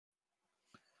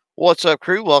What's up,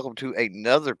 crew? Welcome to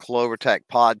another Clover Tech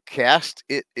podcast.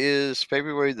 It is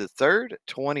February the 3rd,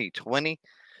 2020.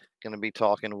 Going to be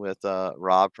talking with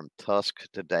Rob from Tusk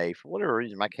today. For whatever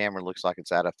reason, my camera looks like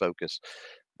it's out of focus,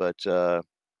 but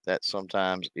that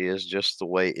sometimes is just the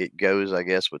way it goes, I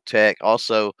guess, with tech.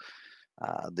 Also,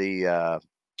 the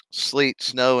sleet,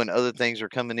 snow, and other things are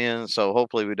coming in, so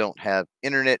hopefully we don't have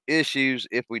internet issues.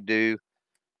 If we do,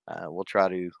 we'll try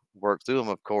to work through them,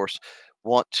 of course.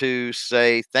 Want to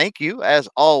say thank you, as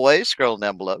always, scrolling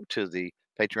down below to the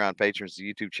Patreon patrons, the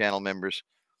YouTube channel members,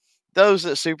 those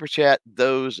that super chat,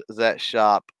 those that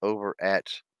shop over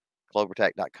at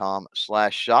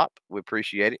clovertech.com/shop. We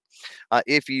appreciate it.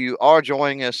 If you are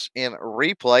joining us in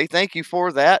replay, thank you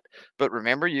for that. But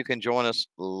remember, you can join us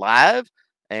live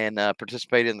and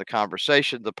participate in the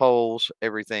conversation, the polls,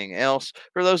 everything else.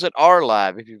 For those that are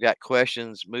live, if you've got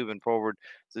questions moving forward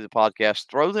through the podcast,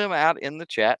 throw them out in the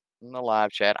chat, in the live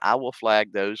chat. I will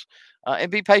flag those and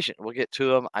be patient. We'll get to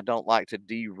them. I don't like to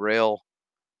derail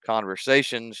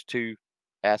conversations to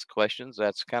ask questions.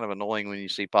 That's kind of annoying when you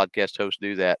see podcast hosts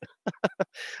do that,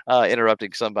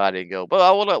 interrupting somebody and go, "But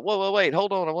I want to, whoa, wait,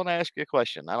 hold on, I want to ask you a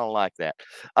question." I don't like that.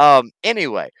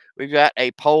 Anyway, we've got a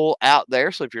poll out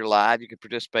there, so if you're live, you can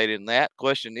participate in that.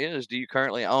 Question is, do you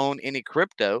currently own any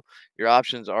crypto? Your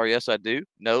options are yes, I do,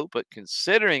 no, but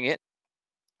considering it,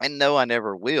 and no, I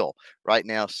never will. Right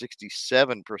now,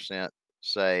 67%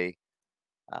 say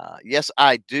yes,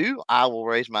 I do. I will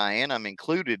raise my hand. I'm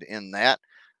included in that,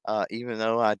 even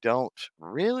though I don't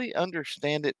really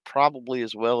understand it probably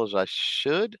as well as I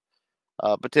should.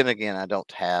 But then again, I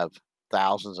don't have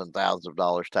thousands and thousands of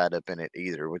dollars tied up in it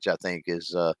either, which I think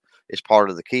is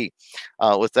part of the key.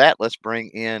 With that, let's bring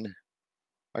in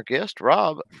our guest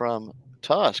Rob from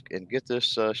Tusk and get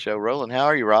this show rolling. How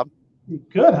are you, Rob?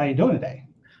 Good. How you doing today?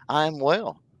 I'm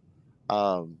well.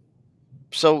 Um,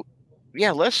 so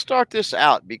yeah, let's start this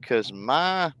out because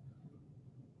my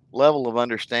level of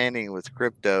understanding with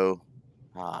crypto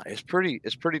is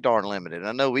pretty darn limited.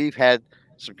 I know we've had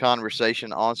some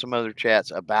conversation on some other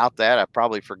chats about that. I've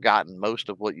probably forgotten most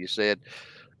of what you said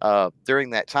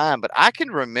during that time, but I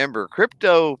can remember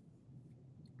crypto.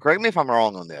 Correct me if I'm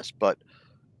wrong on this, but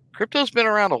crypto's been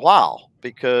around a while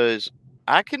because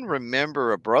I can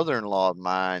remember a brother-in-law of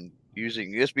mine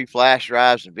using USB flash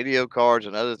drives and video cards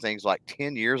and other things like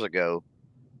 10 years ago,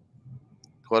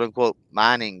 quote unquote,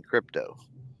 mining crypto.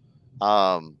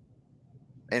 Um,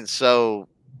 and so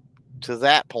to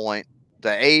that point,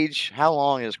 the age, how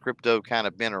long has crypto kind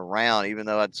of been around? Even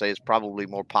though I'd say it's probably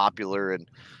more popular in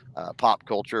pop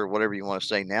culture, whatever you want to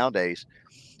say nowadays.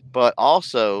 But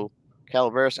also,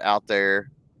 Calaveras out there,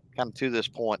 kind of to this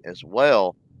point as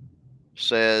well,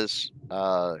 says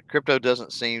crypto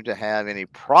doesn't seem to have any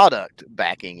product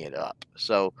backing it up.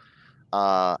 So,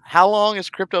 how long has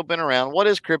crypto been around? What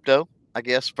is crypto? I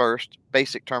guess first,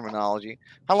 basic terminology.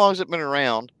 How long has it been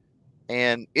around?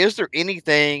 And is there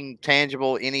anything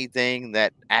tangible, anything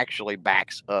that actually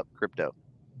backs up crypto?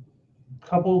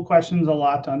 Couple of questions, a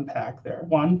lot to unpack there.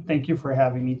 One, thank you for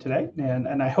having me today,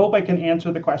 and I hope I can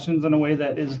answer the questions in a way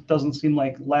that is doesn't seem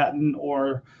like Latin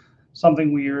or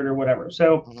something weird or whatever.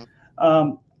 So, Hmm.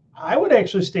 um, I would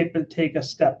actually take a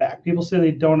step back. People say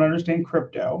they don't understand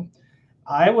crypto.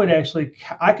 I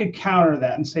could counter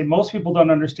that and say most people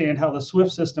don't understand how the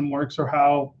SWIFT system works or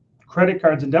how credit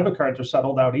cards and debit cards are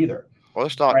settled out either, Or the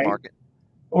stock right? market?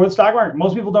 Or the stock market.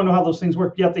 Most people don't know how those things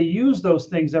work, yet they use those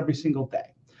things every single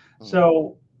day. Hmm.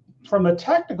 So, from a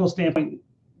technical standpoint,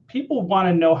 people want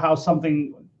to know how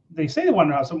something, they say they want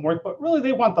to know how something works, but really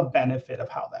they want the benefit of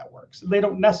how that works. They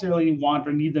don't necessarily want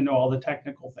or need to know all the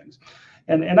technical things.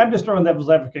 And I'm just throwing devil's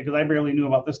advocate because I barely knew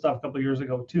about this stuff a couple of years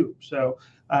ago too. So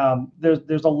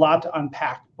there's a lot to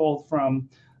unpack, both from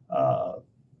uh,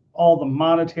 all the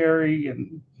monetary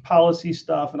and policy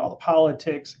stuff and all the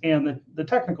politics and the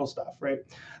technical stuff, right?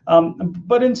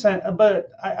 But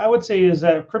I would say is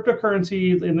that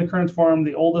cryptocurrency in the current form,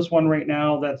 the oldest one right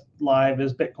now that's live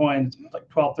is Bitcoin. It's like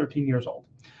 12, 13 years old.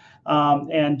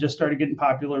 And just started getting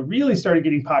popular, really started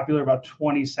getting popular about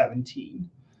 2017.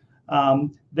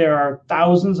 There are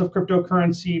thousands of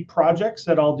cryptocurrency projects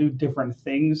that all do different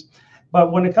things.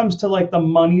 But when it comes to like the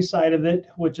money side of it,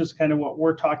 which is kind of what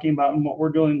we're talking about and what we're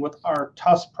doing with our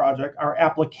Tusk project, our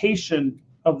application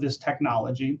of this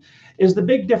technology, is the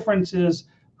big difference is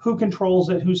who controls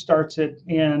it, who starts it,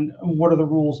 and what are the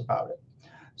rules about it.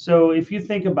 So if you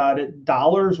think about it,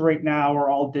 dollars right now are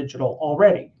all digital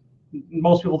already.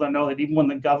 Most people don't know that even when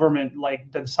the government like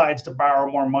decides to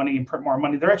borrow more money and print more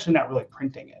money, they're actually not really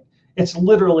printing it. It's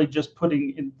literally just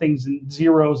putting in things in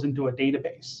zeros into a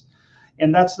database.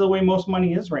 And that's the way most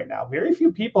money is right now. Very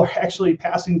few people are actually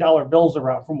passing dollar bills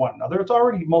around from one another. It's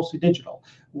already mostly digital,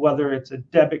 whether it's a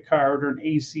debit card or an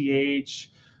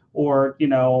ACH or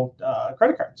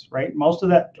credit cards, right? Most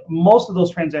of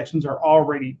those transactions are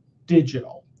already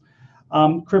digital.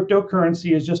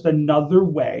 Cryptocurrency is just another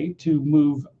way to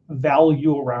move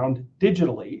value around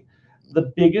digitally.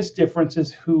 The biggest difference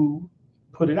is who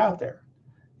put it out there,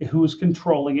 who's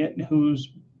controlling it, and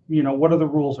what are the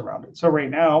rules around it. So right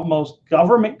now, most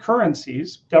government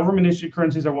issued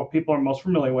currencies are what people are most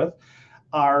familiar with,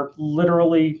 are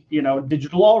literally,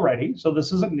 digital already. So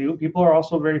this isn't new. People are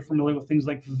also very familiar with things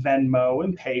like Venmo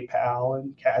and PayPal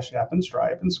and Cash App and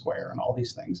Stripe and Square and all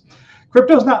these things.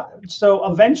 Crypto's not.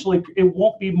 So eventually it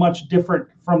won't be much different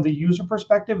from the user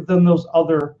perspective than those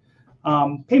other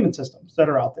payment systems that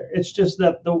are out there. It's just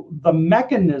that the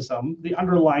mechanism, the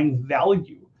underlying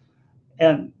value,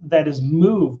 and that is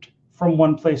moved from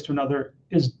one place to another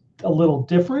is a little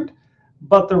different.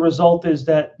 But the result is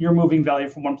that you're moving value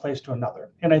from one place to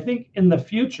another. And I think in the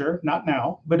future, not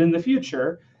now, but in the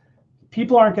future,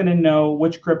 people aren't going to know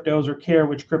which cryptos or care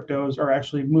which cryptos are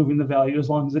actually moving the value as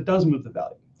long as it does move the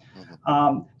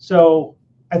value. So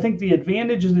I think the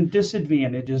advantages and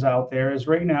disadvantages out there is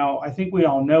right now, I think we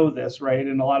all know this, right?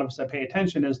 And a lot of us that pay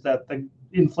attention is that the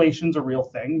inflation's a real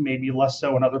thing, maybe less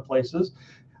so in other places.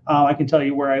 I can tell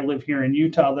you where I live here in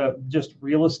Utah, that just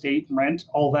real estate, rent,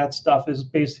 all that stuff is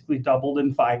basically doubled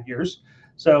in 5 years.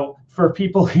 So for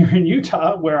people here in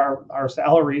Utah, where our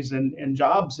salaries and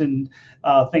jobs and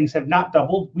things have not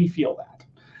doubled, we feel that.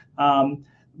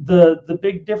 The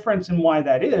big difference in why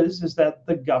that is that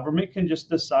the government can just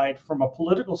decide from a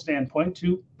political standpoint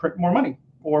to print more money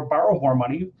or borrow more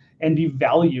money and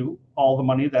devalue all the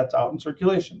money that's out in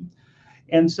circulation.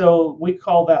 And so we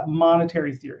call that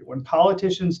monetary theory. When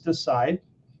politicians decide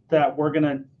that we're going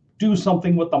to do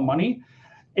something with the money,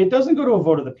 it doesn't go to a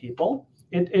vote of the people.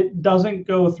 It doesn't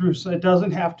go through. So it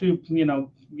doesn't have to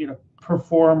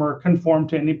perform or conform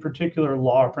to any particular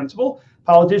law or principle.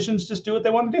 Politicians just do what they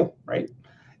want to do, right?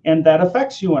 And that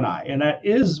affects you and I. And that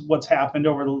is what's happened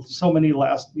over so many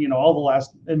all the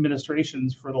last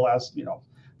administrations for the last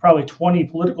probably 20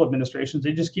 political administrations.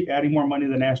 They just keep adding more money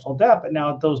to the national debt, but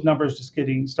now those numbers just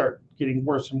start getting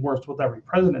worse and worse with every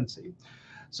presidency.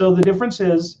 So the difference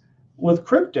is with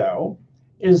crypto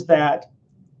is that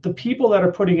the people that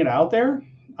are putting it out there,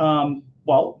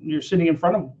 well, you're sitting in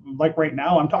front of, like right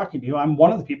now, I'm talking to you. I'm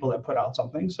one of the people that put out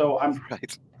something, so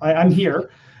I'm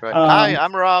here. Right. Hi,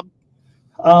 I'm Rob.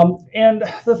 And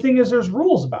the thing is, there's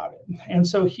rules about it. And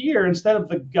so here, instead of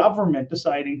the government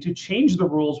deciding to change the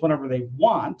rules whenever they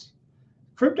want,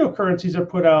 cryptocurrencies are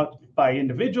put out by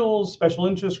individuals, special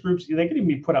interest groups. They can even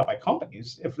be put out by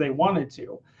companies if they wanted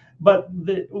to. But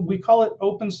we call it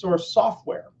open source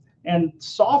software. And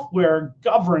software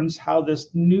governs how this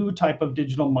new type of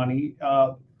digital money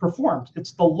performs.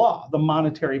 It's the law, the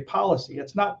monetary policy.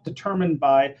 It's not determined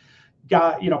by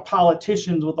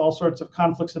politicians with all sorts of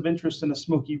conflicts of interest in a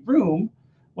smoky room.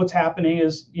 What's happening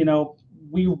is,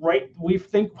 we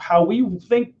think how we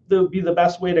think would be the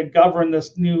best way to govern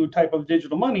this new type of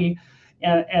digital money,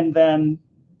 and then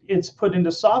it's put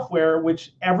into software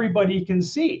which everybody can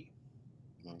see.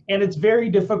 And it's very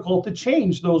difficult to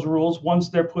change those rules once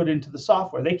they're put into the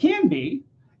software. They can be,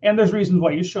 and there's reasons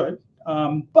why you should,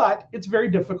 but it's very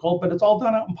difficult, but it's all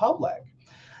done out in public.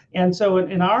 And so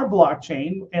in our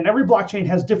blockchain, and every blockchain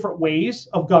has different ways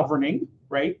of governing,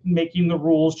 right? Making the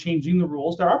rules, changing the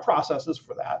rules. There are processes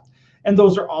for that. And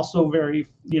those are also very,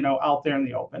 out there in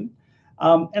the open.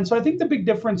 And so I think the big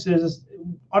difference is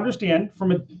understand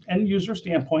from an end user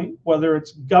standpoint, whether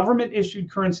it's government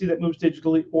issued currency that moves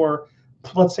digitally or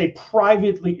let's say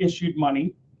privately issued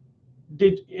money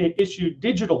issued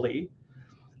digitally,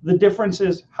 the difference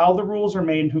is how the rules are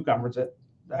made and who governs it.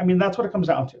 I mean, that's what it comes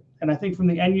down to. And I think from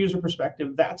the end user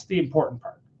perspective, that's the important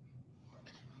part.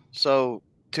 So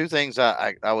two things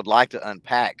I would like to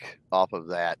unpack off of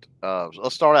that.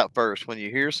 Let's start out first. When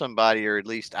you hear somebody, or at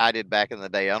least I did back in the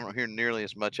day, I don't hear nearly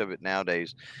as much of it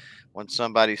nowadays. When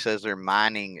somebody says they're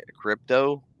mining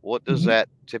crypto, what does that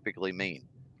typically mean?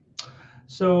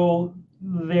 So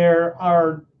there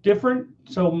are different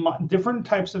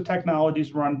types of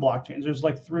technologies run blockchains. There's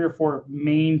like 3 or 4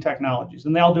 main technologies,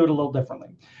 and they all do it a little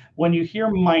differently. When you hear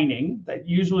mining, that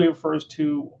usually refers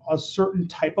to a certain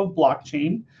type of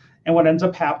blockchain. And what ends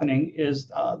up happening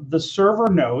is the server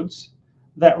nodes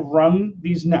that run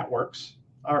these networks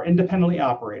are independently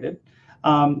operated.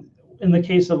 In the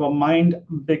case of a mined,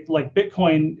 like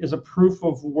Bitcoin is a proof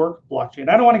of work blockchain.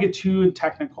 I don't want to get too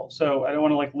technical, so I don't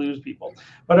want to lose people.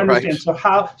 But understand,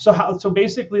 right. So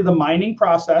basically the mining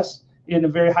process in a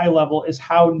very high level is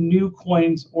how new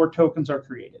coins or tokens are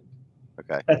created.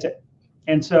 Okay. That's it.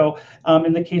 And so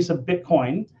in the case of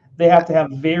Bitcoin, they have to have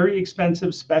very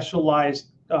expensive specialized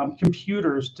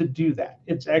computers to do that.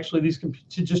 It's actually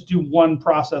to just do one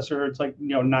processor, it's like,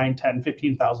 $9,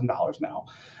 $10, $15,000 now.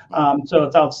 So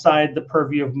it's outside the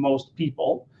purview of most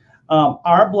people.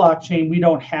 Our blockchain, we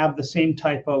don't have the same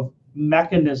type of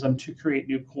mechanism to create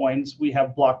new coins. We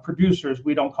have block producers.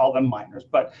 We don't call them miners,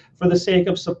 but for the sake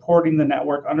of supporting the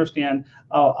network, understand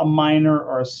a miner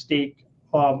or a stake.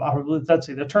 Let's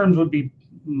see, the terms would be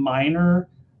miner,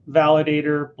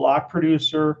 validator, block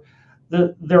producer.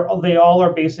 They all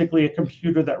are basically a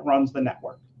computer that runs the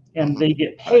network, and they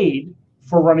get paid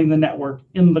for running the network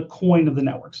in the coin of the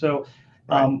network. So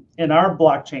in our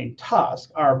blockchain,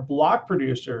 Tusk, our block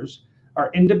producers are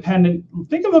independent.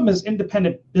 Think of them as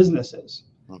independent businesses,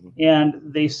 and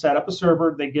they set up a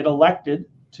server. They get elected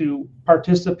to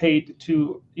participate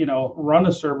to run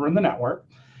a server in the network,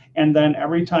 and then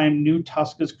every time new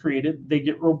Tusk is created, they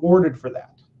get rewarded for that.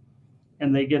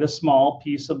 And they get a small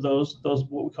piece of those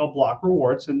what we call block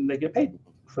rewards, and they get paid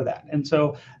for that. And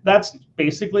so that's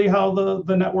basically how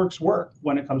the networks work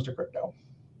when it comes to crypto.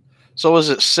 So is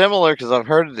it similar? Because I've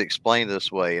heard it explained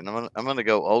this way, and I'm gonna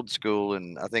go old school,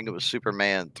 and I think it was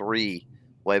Superman 3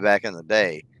 way back in the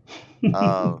day.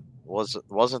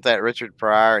 Wasn't that Richard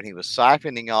Pryor, and he was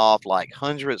siphoning off like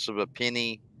hundredths of a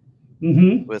penny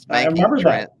with I remember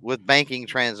that. with banking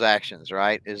transactions,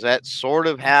 right? Is that sort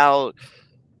of how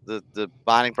the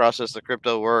binding process of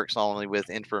crypto works, only with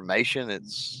information?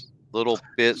 It's little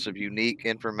bits of unique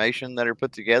information that are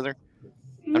put together.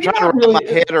 I'm trying to Not wrap my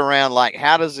really. head around, like,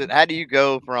 how do you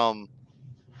go from,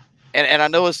 and I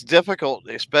know it's difficult,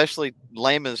 especially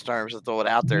layman's terms, to throw it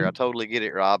out there. I totally get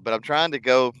it, Rob, but I'm trying to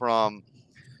go from,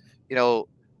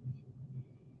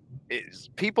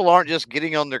 people aren't just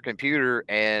getting on their computer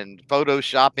and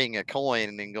photoshopping a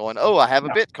coin and going, "Oh, I have a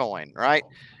Bitcoin," right?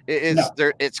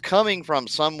 It's coming from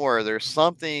somewhere. There's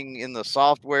something in the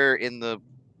software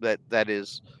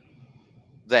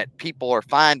that people are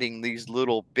finding these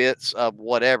little bits of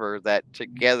whatever that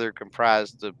together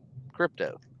comprise the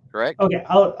crypto, correct? Okay,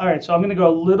 all right. So I'm going to go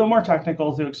a little more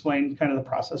technical to explain kind of the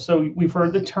process. So we've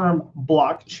heard the term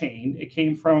blockchain. It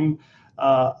came from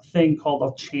a thing called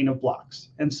a chain of blocks.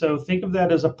 And so think of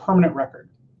that as a permanent record.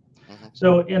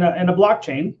 So in a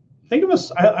blockchain, think of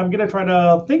us, I'm going to try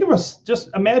to think of us, just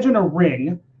imagine a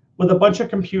ring with a bunch of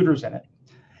computers in it.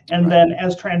 And then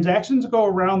as transactions go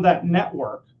around that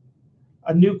network,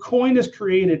 a new coin is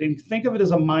created, and think of it as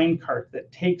a mine cart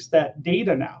that takes that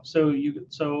data now. So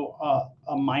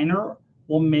a miner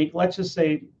will let's just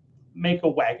say, make a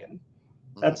wagon.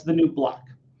 That's the new block.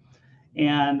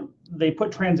 And they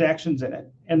put transactions in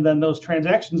it. And then those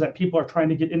transactions that people are trying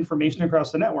to get information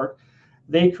across the network,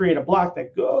 they create a block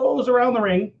that goes around the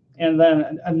ring. And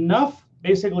then enough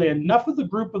of the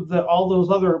group of all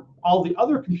the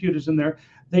other computers in there,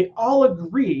 they all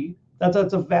agree that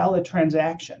that's a valid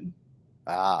transaction.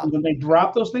 And then they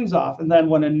drop those things off. And then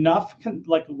when enough,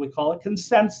 like we call it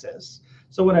consensus,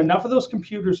 so when enough of those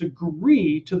computers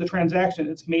agree to the transaction,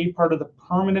 it's made part of the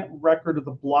permanent record of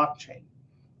the blockchain.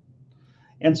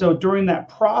 And so during that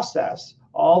process,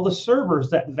 all the servers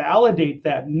that validate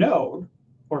that node,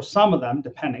 or some of them,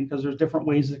 depending, because there's different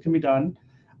ways it can be done,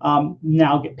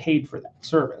 now get paid for that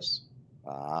service.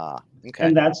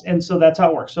 Okay. And so that's how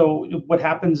it works. So what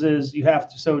happens is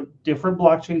different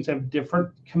blockchains have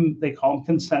different, they call them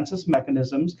consensus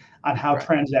mechanisms on how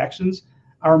transactions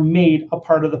are made a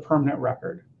part of the permanent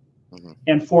record.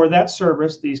 And for that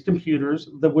service, these computers,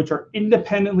 which are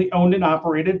independently owned and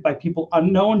operated by people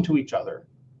unknown to each other,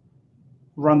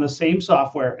 run the same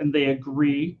software, and they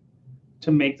agree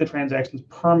to make the transactions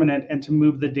permanent and to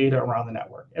move the data around the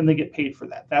network. And they get paid for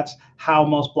that. That's how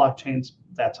most blockchains,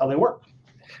 that's how they work.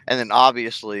 And then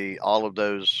obviously all of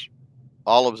those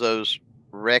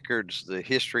records, the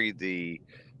history,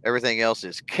 everything else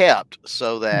is kept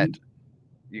so that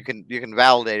you can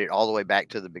validate it all the way back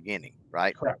to the beginning,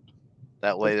 right? Correct.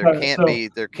 That way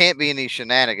there can't be any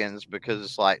shenanigans, because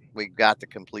it's like, we've got the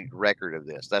complete record of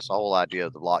this. That's the whole idea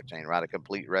of the blockchain, right? A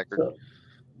complete record.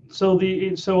 So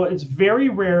it's very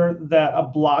rare that a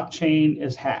blockchain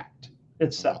is hacked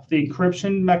itself. The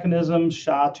encryption mechanism,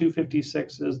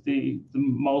 SHA-256 is the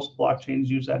most blockchains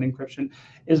use that encryption,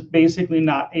 is basically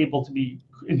not able to be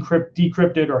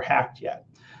decrypted or hacked yet.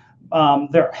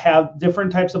 There have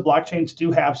different types of blockchains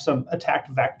do have some attack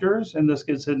vectors, and this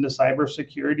gets into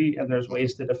cybersecurity, and there's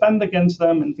ways to defend against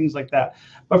them and things like that.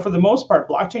 But for the most part,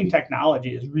 blockchain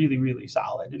technology is really, really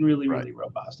solid and really, really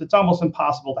robust. It's almost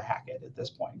impossible to hack it at this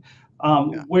point.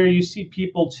 Where you see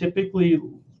people typically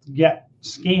get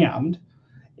scammed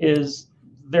is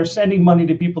they're sending money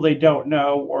to people they don't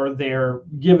know, or they're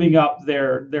giving up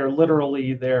their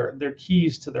literally their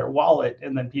keys to their wallet,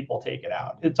 and then people take it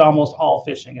out. It's almost all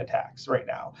phishing attacks right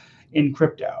now in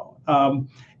crypto.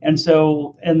 And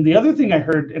the other thing I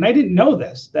heard, and I didn't know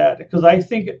this, that because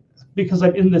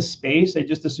I'm in this space, I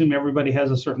just assume everybody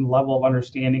has a certain level of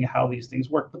understanding of how these things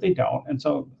work, but they don't. And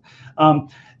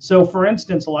so for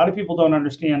instance, a lot of people don't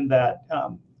understand that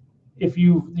if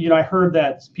I heard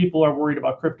that people are worried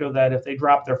about crypto, that if they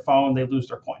drop their phone, they lose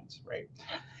their coins, right?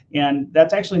 And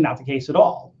that's actually not the case at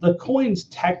all. The coins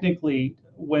technically,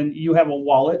 when you have a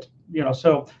wallet,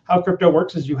 so how crypto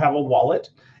works is you have a wallet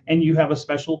and you have a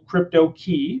special crypto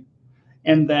key.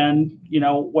 And then,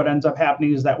 what ends up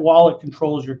happening is that wallet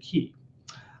controls your key.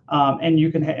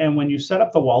 And when you set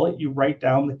up the wallet, you write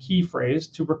down the key phrase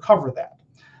to recover that.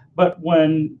 But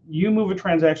when you move a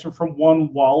transaction from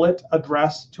one wallet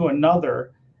address to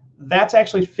another, that's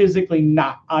actually physically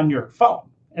not on your phone.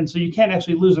 And so you can't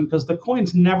actually lose them because the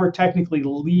coins never technically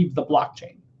leave the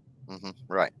blockchain.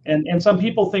 Right. And some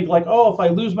people think like, oh, if I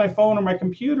lose my phone or my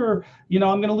computer, I'm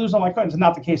going to lose all my coins. It's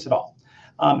not the case at all.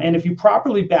 And if you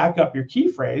properly back up your key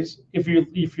phrase,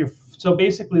 so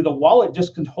basically the wallet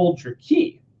just can hold your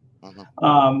key.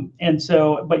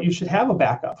 But you should have a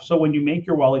backup. So when you make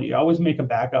your wallet, you always make a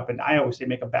backup. And I always say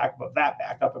make a backup of that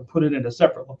backup and put it in a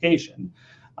separate location.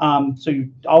 So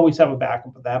you always have a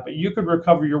backup of that, but you could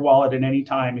recover your wallet at any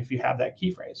time if you have that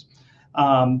key phrase.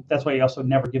 That's why you also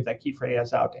never give that key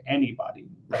phrase out to anybody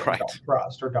that you don't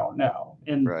trust or don't know.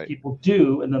 And people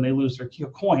do, and then they lose their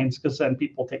coins because then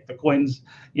people take the coins,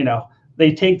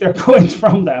 they take their coins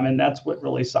from them, and that's what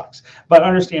really sucks. But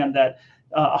understand that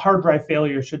a hard drive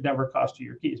failure should never cost you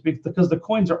your keys because the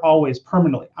coins are always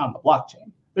permanently on the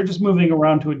blockchain. They're just moving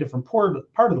around to a different part of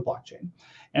the blockchain.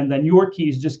 And then your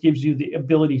keys just gives you the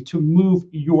ability to move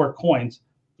your coins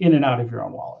in and out of your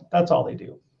own wallet. That's all they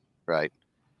do. Right.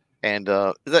 And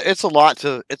it's a lot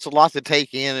to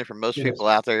take in, and for most people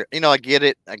out there, I get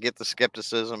it. I get the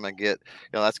skepticism. I get,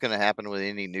 that's going to happen with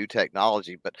any new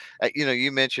technology. But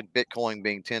you mentioned Bitcoin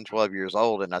being 10, 12 years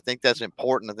old, and I think that's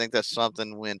important. I think that's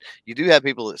something when you do have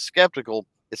people that's skeptical,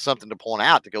 it's something to point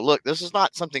out, to go, look, this is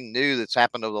not something new that's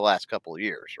happened over the last couple of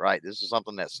years, right? This is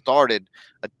something that started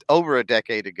over a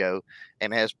decade ago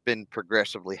and has been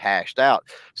progressively hashed out.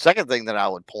 Second thing that I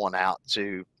would point out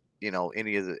to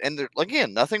any of the, and there,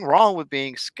 again, nothing wrong with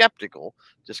being skeptical.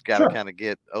 Just got to kind of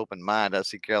get open mind. I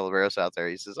see Calaveras out there.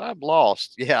 He says, "I'm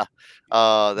lost." Yeah,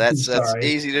 that's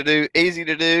easy to do. Easy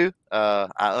to do. I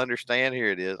understand. Here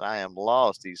it is. I am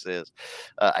lost. He says,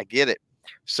 "I get it."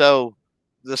 So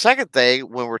the second thing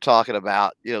when we're talking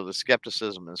about the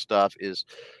skepticism and stuff is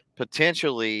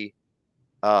potentially,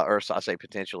 or I say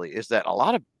potentially, is that a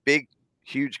lot of big,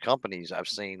 huge companies I've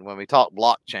seen when we talk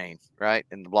blockchain, right,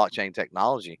 and the blockchain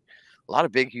technology, a lot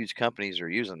of big, huge companies are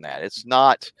using that. It's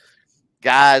not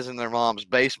guys in their mom's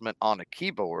basement on a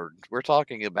keyboard. We're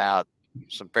talking about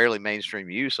some fairly mainstream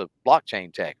use of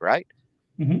blockchain tech, right?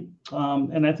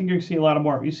 And I think you see a lot of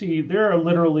more. You see, there are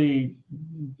literally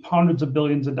hundreds of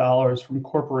billions of dollars from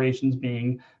corporations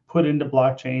being put into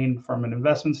blockchain from an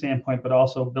investment standpoint, but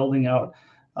also building out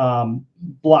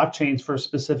blockchains for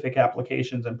specific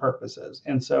applications and purposes.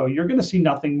 And so you're going to see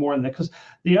nothing more than that, because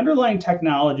the underlying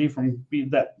technology from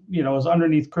that is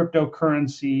underneath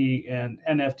cryptocurrency and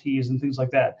NFTs and things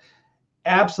like that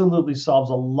absolutely solves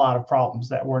a lot of problems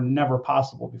that were never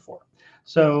possible before.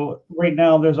 So right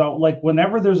now there's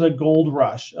whenever there's a gold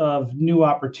rush of new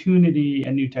opportunity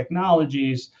and new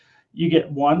technologies, you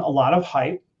get a lot of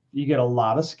hype, you get a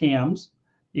lot of scams,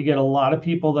 you get a lot of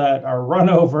people that are run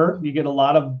over. You get a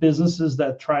lot of businesses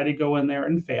that try to go in there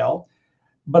and fail.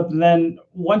 But then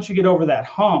once you get over that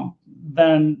hump,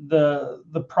 then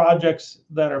the projects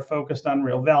that are focused on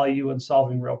real value and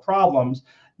solving real problems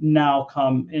now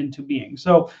come into being.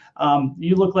 So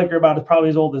you look like you're about probably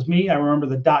as old as me. I remember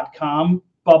the .com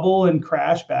bubble and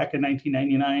crash back in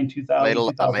 1999,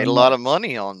 2000. I made a lot of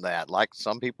money on that, like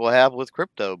some people have with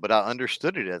crypto, but I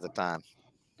understood it at the time.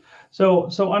 So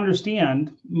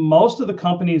understand, most of the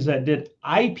companies that did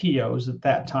IPOs at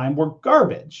that time were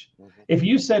garbage. If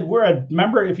you said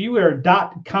if you were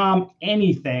a .com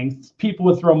anything, people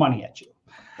would throw money at you.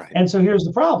 Right. And so here's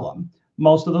the problem.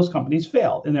 Most of those companies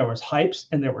failed, and there was hypes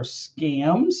and there were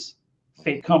scams,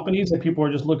 fake companies that people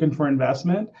were just looking for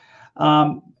investment.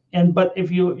 But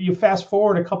if you fast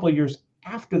forward a couple of years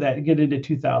after that, you get into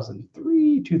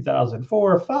 2003,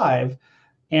 2004, 2005,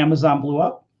 Amazon blew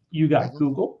up. You got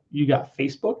Google, you got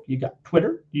Facebook, you got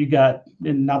Twitter,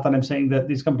 and not that I'm saying that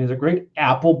these companies are great,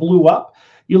 Apple blew up.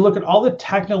 You look at all the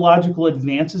technological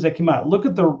advances that came out. Look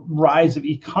at the rise of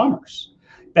e-commerce.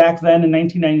 back then in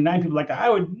 1999, people were like, I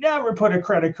would never put a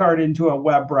credit card into a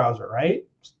web browser, right?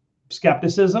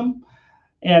 Skepticism.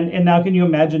 And now can you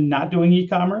imagine not doing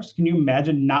e-commerce? Can you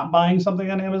imagine not buying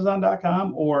something on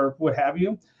Amazon.com or what have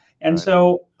you? And Right.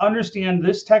 so understand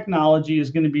this technology is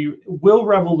going to will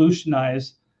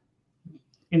revolutionize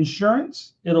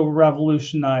insurance. It'll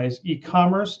revolutionize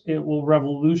e-commerce. It will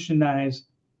revolutionize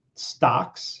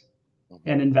stocks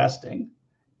and investing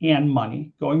and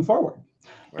money going forward.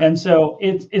 Right. And so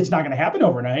it's not going to happen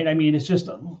overnight. I mean, it's just,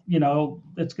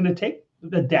 it's going to take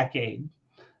a decade,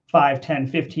 5, 10,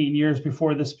 15 years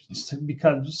before this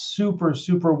becomes super,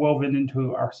 super woven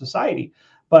into our society.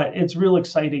 But it's real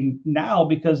exciting now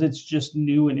because it's just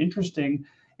new and interesting.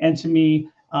 And to me,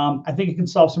 I think it can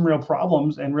solve some real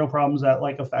problems that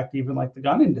like affect even like the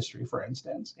gun industry, for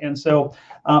instance. And so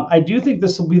I do think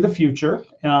this will be the future.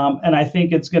 And I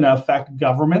think it's going to affect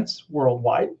governments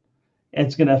worldwide.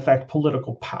 It's going to affect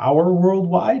political power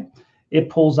worldwide. It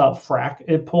pulls out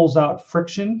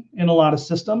friction in a lot of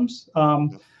systems.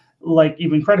 Like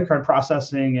even credit card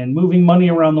processing and moving money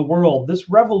around the world. This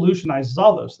revolutionizes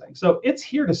all those things. So it's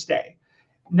here to stay.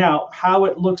 Now, how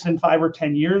it looks in 5 or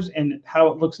 10 years and how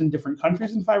it looks in different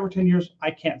countries in 5 or 10 years,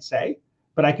 I can't say,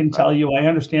 but I can tell you I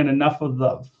understand enough of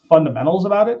the fundamentals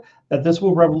about it that this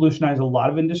will revolutionize a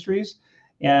lot of industries.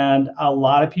 And a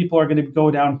lot of people are going to go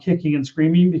down kicking and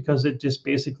screaming because it just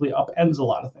basically upends a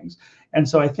lot of things. And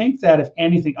so I think that if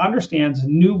anything, understands a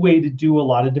new way to do a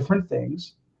lot of different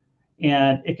things.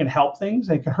 And it can help things,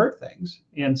 and it can hurt things.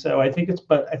 And so I think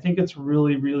it's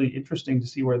really, really interesting to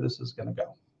see where this is going to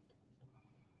go.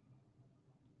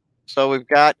 So we've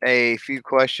got a few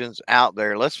questions out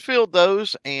there. Let's field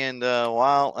those. And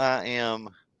while I am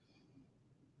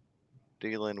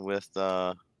dealing with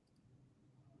the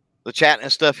chat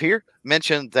and stuff here,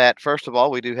 mentioned that first of all,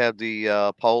 we do have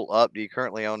the poll up. Do you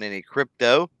currently own any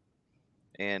crypto?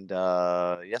 And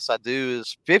yes, I do.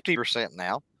 Is 50%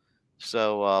 now.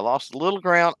 So lost a little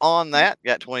ground on that.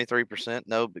 Got 23%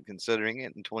 no, but considering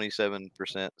it, and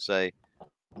 27% say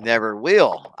never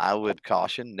will. I would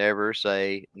caution never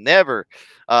say never.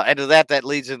 And to that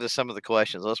leads into some of the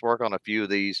questions. Let's work on a few of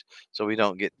these so we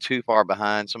don't get too far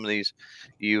behind. Some of these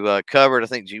you covered. I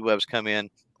think G-Web's come in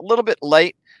a little bit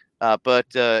late, but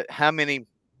how many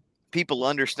people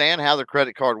understand how their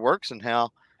credit card works and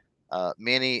how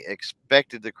many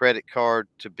expected the credit card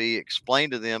to be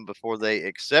explained to them before they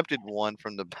accepted one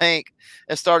from the bank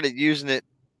and started using it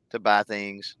to buy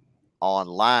things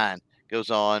online. Goes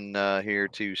on here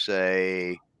to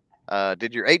say,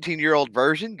 did your 18-year-old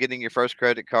version getting your first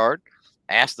credit card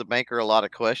ask the banker a lot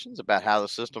of questions about how the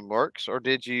system works, or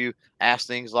did you ask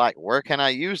things like, where can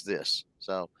I use this?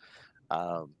 So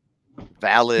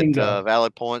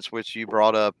valid points, which you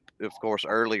brought up, of course,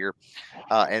 earlier.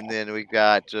 And then we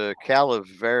got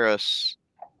Calaveras.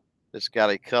 It's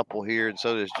got a couple here, and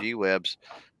so does G-Webs.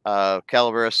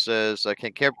 Calaveras says,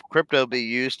 can crypto be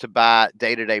used to buy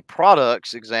day-to-day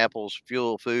products? Examples,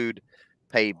 fuel, food,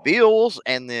 pay bills.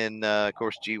 And then, of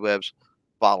course, G-Webs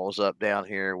follows up down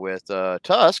here with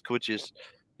Tusk, which is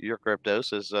your crypto,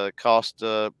 says cost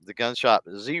the gun shop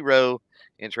 $0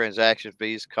 in transaction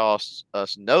fees, costs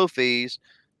us no fees.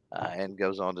 And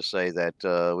goes on to say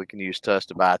that we can use Tusk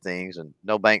to buy things, and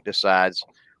no bank decides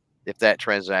if that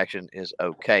transaction is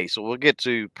okay. So we'll get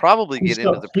to probably get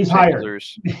into the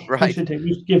particulars. Right.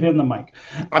 We should give him the mic.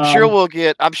 I'm sure we'll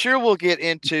get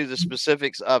into the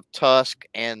specifics of Tusk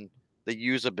and the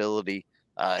usability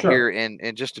here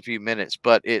in just a few minutes.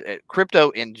 But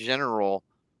crypto in general,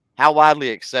 how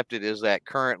widely accepted is that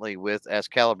currently with, as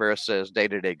Calaveras says,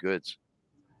 day-to-day goods?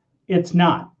 It's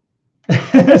not.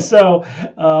 So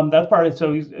that's part of it.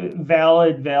 So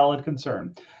valid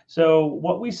concern. So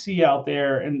what we see out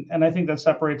there, and I think that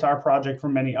separates our project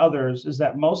from many others, is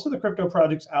that most of the crypto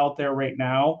projects out there right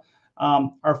now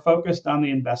are focused on the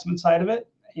investment side of it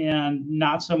and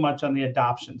not so much on the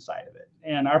adoption side of it.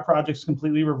 And our project's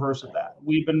completely reverse of that.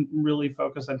 We've been really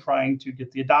focused on trying to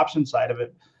get the adoption side of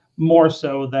it more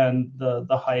so than the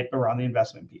hype around the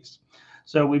investment piece.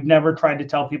 So we've never tried to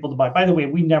tell people to buy. By the way,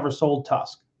 we never sold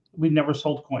Tusk. We never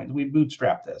sold coins. We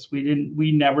bootstrapped this.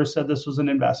 We never said this was an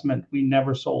investment. We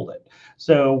never sold it.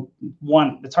 So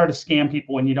one, it's hard to scam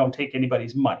people when you don't take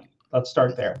anybody's money. Let's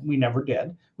start there. We never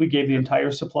did. We gave the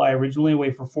entire supply originally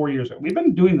away for 4 years. We've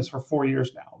been doing this for 4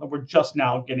 years now. We're just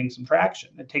now getting some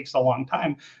traction. It takes a long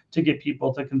time to get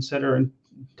people to consider and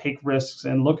take risks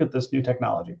and look at this new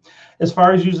technology. As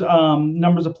far as use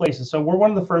numbers of places, so we're one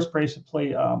of the first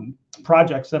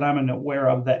projects that I'm aware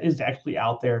of that is actually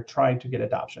out there trying to get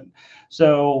adoption.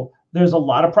 So there's a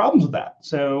lot of problems with that.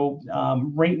 So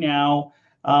right now,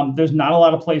 There's not a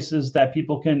lot of places that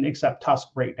people can accept Tusk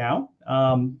right now.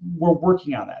 We're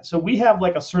working on that. So we have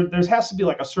like there has to be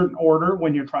like a certain order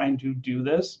when you're trying to do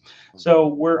this.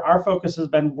 So our focus has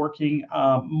been working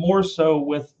more so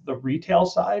with the retail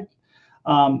side.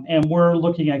 And we're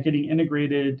looking at getting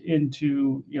integrated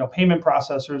into payment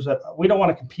processors that we don't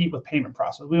want to compete with payment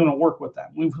processors. We want to work with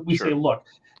them. We Sure. say, look,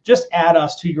 just add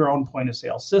us to your own point of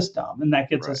sale system, and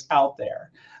that gets Right. us out there.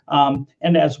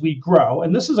 And as we grow,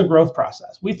 and this is a growth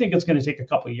process, we think it's going to take a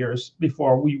couple of years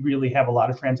before we really have a lot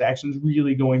of transactions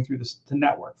really going through the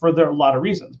network for a lot of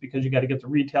reasons, because you got to get the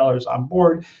retailers on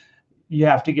board. You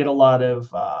have to get a lot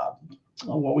of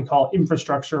what we call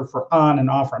infrastructure for on and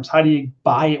off ramps. How do you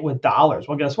buy it with dollars?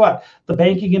 Well, guess what? The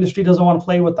banking industry doesn't want to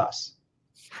play with us,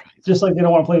 just like they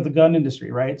don't want to play with the gun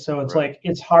industry, right? So it's like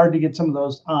it's hard to get some of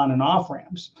those on and off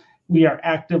ramps. We are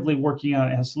actively working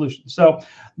on it as a solution. So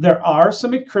there are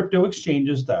some crypto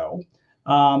exchanges, though,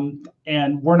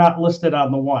 and we're not listed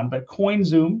on the one, but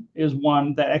CoinZoom is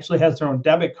one that actually has their own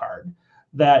debit card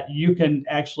that you can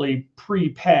actually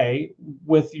prepay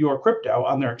with your crypto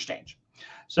on their exchange.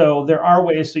 So there are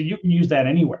ways, so you can use that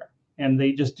anywhere, and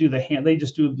they just do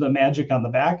the magic on the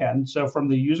back end. So from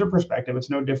the user perspective, it's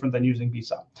no different than using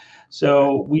Visa.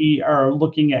 So we are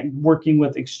looking at working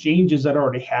with exchanges that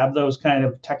already have those kind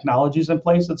of technologies in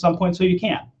place at some point, so you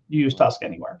can use Tusk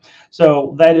anywhere.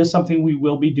 So that is something we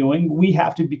will be doing. We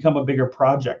have to become a bigger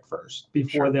project first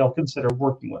before they'll consider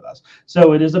working with us.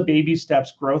 So it is a baby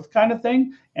steps growth kind of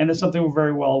thing, and it's something we're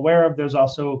very well aware of. There's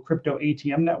also crypto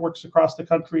ATM networks across the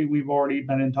country. We've already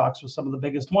been in talks with some of the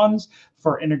biggest ones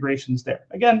for integrations there.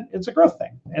 Again, it's a growth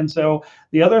thing. And so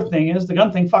the other thing is the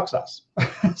gun thing fucks us.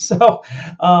 So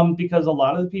because a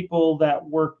lot of the people that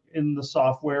work in the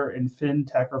software and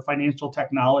fintech or financial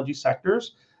technology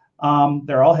sectors,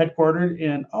 they're all headquartered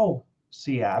in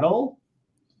Seattle,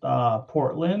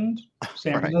 Portland,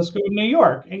 San Francisco, New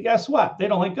York. And guess what? They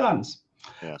don't like guns.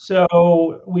 Yeah.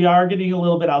 So we are getting a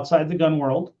little bit outside the gun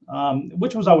world,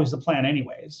 which was always the plan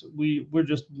anyways. We're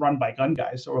just run by gun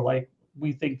guys. So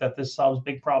we think that this solves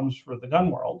big problems for the gun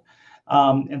world.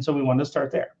 And so we wanted to start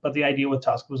there. But the idea with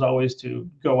Tusk was always to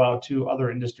go out to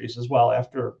other industries as well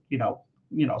after,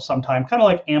 sometime, kind of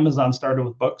like Amazon started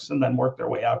with books and then worked their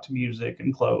way out to music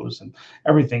and clothes and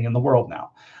everything in the world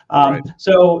now.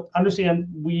 So understand,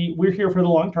 we're here for the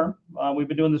long term. We've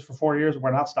been doing this for 4 years.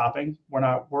 We're not stopping. We're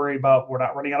not worried about, we're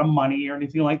not running out of money or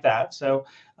anything like that. So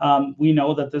we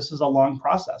know that this is a long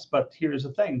process. But here's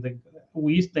the thing,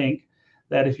 we think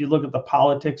that if you look at the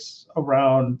politics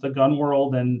around the gun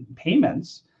world and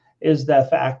payments, is the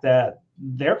fact that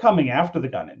they're coming after the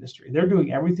gun industry. They're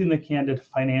doing everything they can to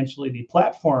financially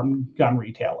deplatform gun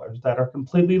retailers that are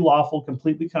completely lawful,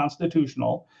 completely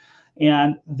constitutional.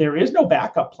 And there is no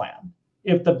backup plan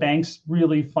if the banks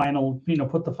really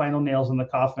put the final nails in the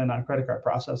coffin on credit card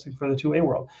processing for the 2A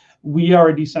world. We are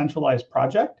a decentralized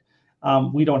project.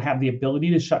 We don't have the ability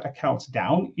to shut accounts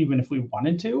down, even if we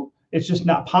wanted to. It's just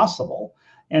not possible.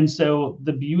 And so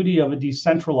the beauty of a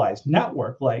decentralized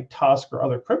network like Tusk or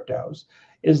other cryptos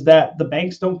is that the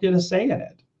banks don't get a say in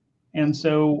it. And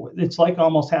so it's like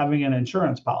almost having an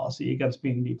insurance policy against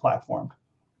being deplatformed.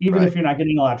 Even if you're not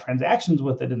getting a lot of transactions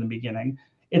with it in the beginning,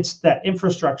 it's that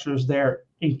infrastructure is there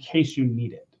in case you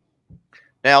need it.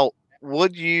 Now,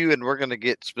 would you, and we're going to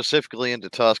get specifically into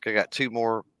Tusk, I got two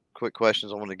more quick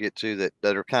questions I want to get to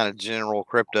that are kind of general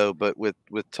crypto, but with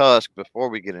Tusk, before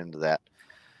we get into that,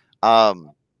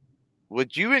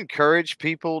 would you encourage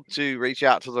people to reach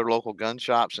out to their local gun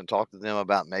shops and talk to them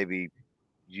about maybe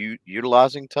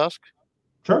utilizing Tusk?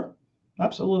 Sure,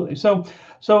 absolutely. So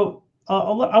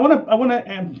I want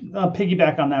to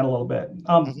piggyback on that a little bit.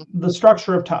 The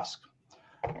structure of Tusk.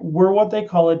 We're what they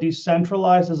call a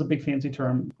decentralized, is a big fancy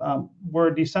term. We're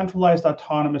a decentralized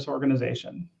autonomous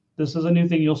organization. This is a new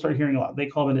thing you'll start hearing a lot. They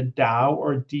call it a DAO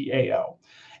or DAO.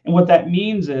 And what that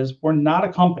means is we're not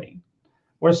a company.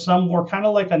 We're kind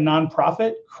of like a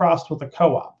nonprofit crossed with a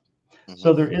co-op.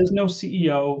 So there is no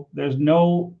CEO, there's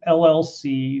no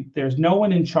LLC, there's no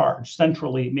one in charge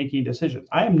centrally making decisions.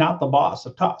 I am not the boss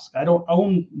of Tusk. I don't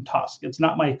own Tusk. It's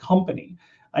not my company.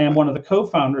 I am one of the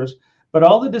co-founders, but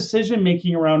all the decision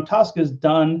making around Tusk is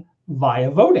done via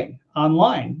voting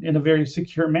online in a very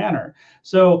secure manner.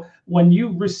 So when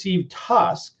you receive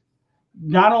Tusk,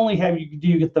 not only do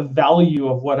you get the value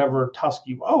of whatever Tusk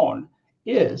you own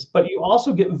is, but you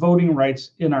also get voting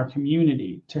rights in our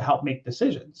community to help make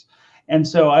decisions. And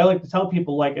so I like to tell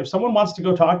people, like, if someone wants to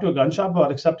go talk to a gun shop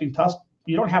about accepting Tusk,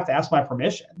 you don't have to ask my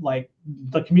permission. Like,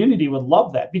 the community would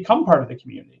love that. Become part of the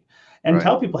community and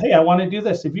tell people, hey, I want to do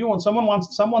this. If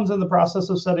someone's in the process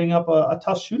of setting up a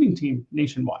Tusk shooting team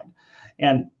nationwide,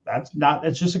 And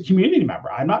it's just a community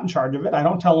member. I'm not in charge of it. I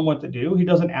don't tell him what to do. He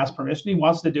doesn't ask permission. He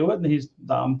wants to do it. And he's,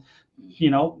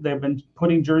 they've been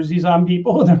putting jerseys on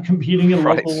people and they're competing in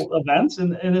Right. local events,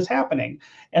 and it's happening.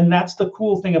 And that's the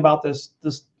cool thing about this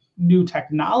new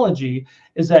technology,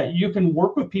 is that you can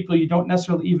work with people you don't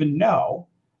necessarily even know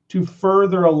to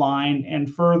further align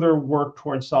and further work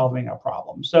towards solving a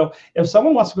problem. So if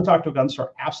someone wants to go talk to a gun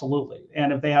store, absolutely.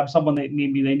 And if they have someone they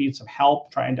need some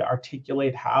help trying to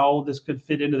articulate how this could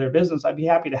fit into their business, I'd be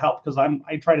happy to help, because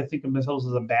I try to think of myself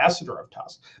as ambassador of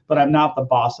Tusk, but I'm not the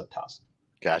boss of Tusk.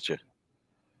 Gotcha.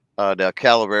 Now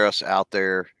Calaveras out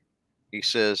there, he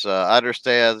says, I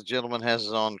understand the gentleman has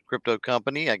his own crypto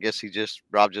company. I guess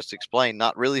Rob just explained,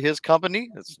 not really his company.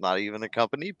 It's not even a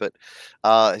company, but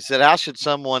he said, how should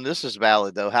someone, this is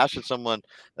valid though, how should someone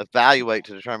evaluate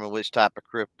to determine which type of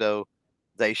crypto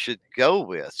they should go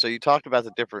with? So you talked about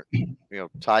the different,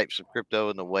 types of crypto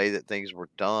and the way that things were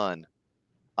done.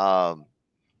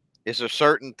 Is there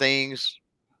certain things,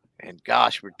 and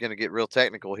gosh, we're going to get real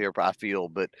technical here, I feel,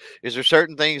 but is there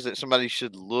certain things that somebody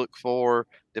should look for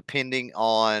depending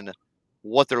on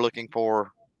what they're looking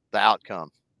for, the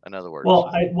outcome, in other words? Well,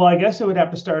 I guess it would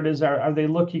have to start as, are they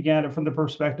looking at it from the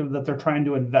perspective that they're trying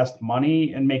to invest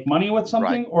money and make money with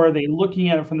something, Right. or are they looking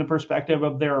at it from the perspective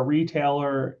of they're a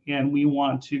retailer and we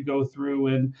want to go through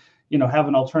and have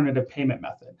an alternative payment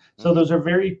method? So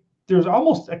there's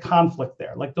almost a conflict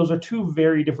there. Like, those are two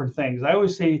very different things. I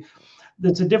always say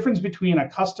that's a difference between a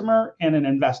customer and an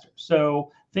investor.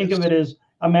 So think of it as,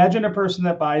 imagine a person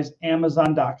that buys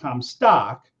Amazon.com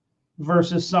stock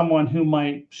versus someone who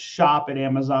might shop at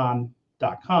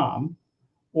Amazon.com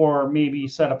or maybe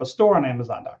set up a store on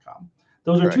Amazon.com.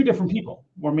 Those are two different people,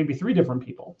 or maybe three different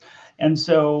people. And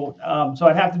so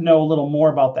I'd have to know a little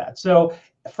more about that. So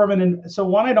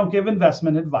one, I don't give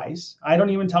investment advice. I don't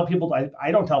even tell people,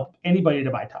 I don't tell anybody to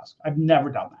buy Tusk. I've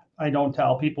never done that. I don't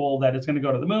tell people that it's going to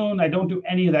go to the moon. I don't do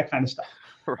any of that kind of stuff.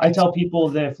 Right. I tell people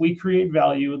that if we create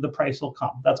value, the price will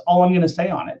come. That's all I'm going to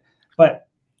say on it. But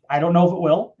I don't know if it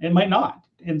will. It might not.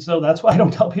 And so that's why I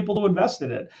don't tell people to invest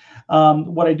in it.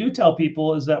 What I do tell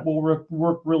people is that we'll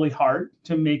work really hard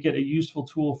to make it a useful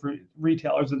tool for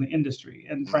retailers in the industry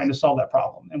and trying to solve that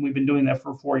problem. And we've been doing that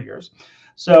for 4 years.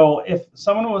 So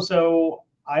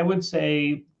I would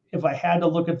say, if I had to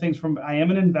look at things I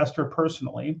am an investor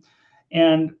personally,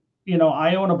 and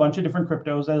I own a bunch of different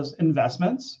cryptos as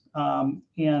investments.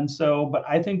 But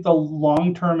I think the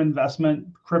long-term investment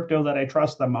crypto that I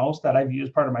trust the most, that I've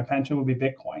used part of my pension, would be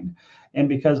Bitcoin. And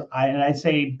because I'd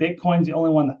say Bitcoin's the only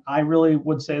one that I really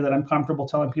would say that I'm comfortable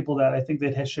telling people that I think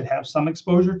they should have some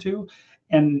exposure to.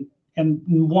 And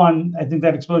one, I think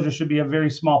that exposure should be a very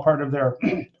small part of their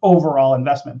overall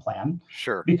investment plan.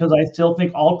 Sure. Because I still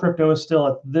think all crypto is still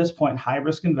at this point high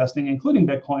risk investing, including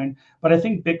Bitcoin. But I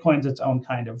think Bitcoin's its own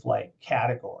kind of like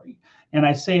category. And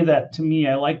I say that, to me,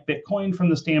 I like Bitcoin from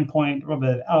the standpoint of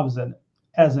it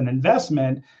as an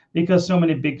investment, because so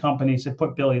many big companies have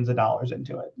put billions of dollars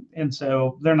into it. And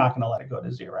so they're not going to let it go to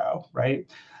zero, right?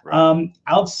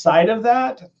 Outside of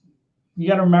that, you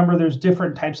got to remember there's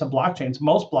different types of blockchains.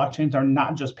 Most blockchains are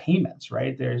not just payments,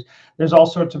 right? There's all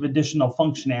sorts of additional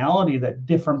functionality that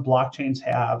different blockchains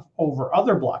have over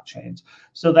other blockchains.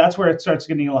 So that's where it starts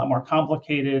getting a lot more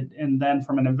complicated. And then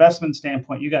from an investment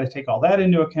standpoint, you got to take all that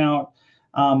into account.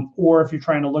 Or if you're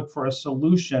trying to look for a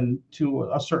solution to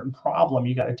a certain problem,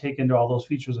 you got to take into all those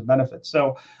features and benefits.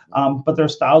 So, but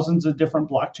there's thousands of different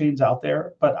blockchains out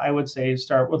there. But I would say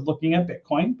start with looking at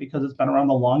Bitcoin, because it's been around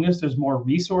the longest. There's more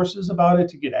resources about it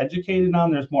to get educated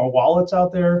on. There's more wallets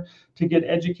out there to get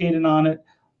educated on it.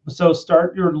 So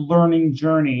start your learning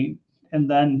journey, and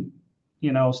then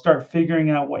start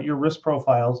figuring out what your risk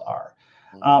profiles are.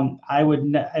 I would,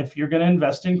 if you're going to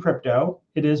invest in crypto,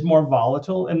 it is more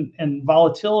volatile, and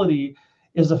volatility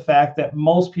is a fact that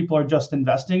most people are just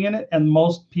investing in it, and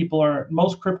most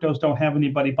cryptos don't have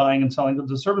anybody buying and selling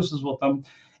goods and services with them.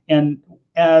 And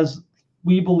as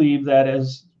we believe that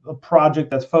as a project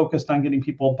that's focused on getting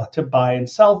people to buy and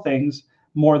sell things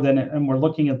and we're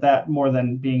looking at that more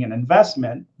than being an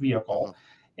investment vehicle.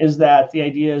 Is that the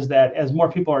idea is that as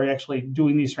more people are actually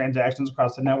doing these transactions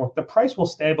across the network, the price will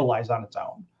stabilize on its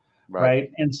own,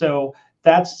 right? And so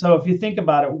if you think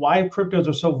about it, why cryptos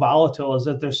are so volatile is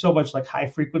that there's so much like high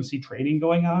frequency trading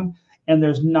going on, and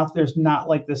there's not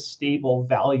like this stable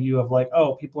value of like,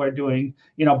 oh, people are doing,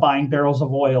 buying barrels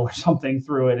of oil or something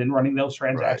through it and running those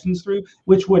transactions through,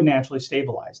 which would naturally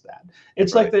stabilize that.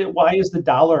 It's like why is the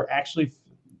dollar actually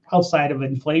outside of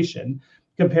inflation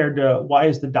compared to why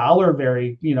is the dollar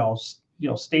very,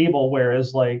 stable,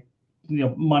 whereas like,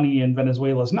 money in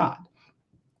Venezuela is not.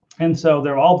 And so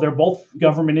they're both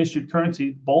government issued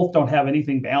currency. Both don't have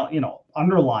anything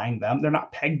underlying them. They're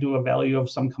not pegged to a value of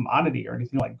some commodity or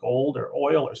anything like gold or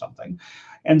oil or something.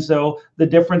 And so the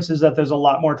difference is that there's a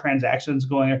lot more transactions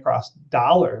going across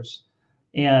dollars,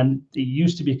 and it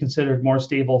used to be considered more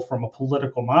stable from a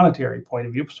political monetary point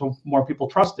of view. So more people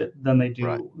trust it than they do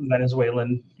Right.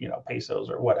 Venezuelan, pesos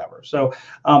or whatever. So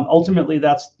ultimately,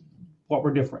 that's what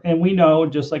we're different. And we know,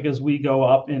 just like as we go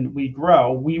up and we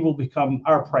grow,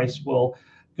 our price will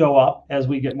go up as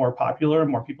we get more popular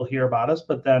and more people hear about us.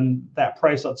 But then that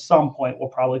price at some point will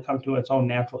probably come to its own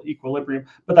natural equilibrium.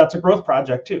 But that's a growth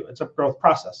project too. It's a growth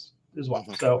process as well.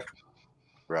 Mhm. So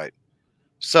Right.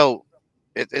 So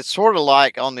it's sort of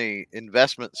like on the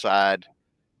investment side,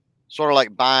 sort of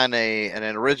like buying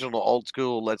an original old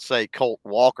school, let's say Colt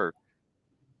Walker,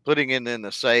 putting it in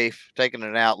the safe, taking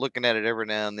it out, looking at it every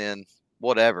now and then,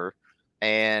 whatever,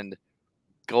 and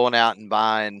going out and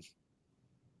buying,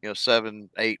 $7,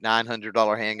 $8,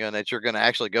 $900 handgun that you're going to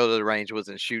actually go to the range with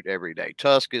and shoot every day.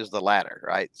 Tusk is the latter,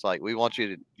 right? It's like we want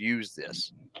you to use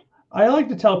this. I like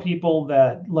to tell people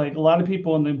that, like, a lot of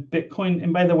people in the Bitcoin,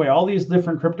 and by the way, all these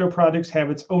different crypto projects have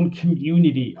its own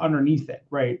community underneath it,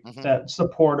 right? Hmm. That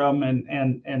support them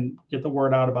and get the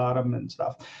word out about them and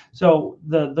stuff. So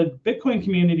the Bitcoin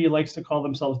community likes to call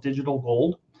themselves digital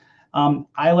gold.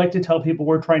 I like to tell people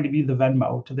we're trying to be the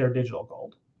Venmo to their digital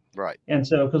gold. Right. And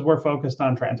so, because we're focused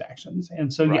on transactions.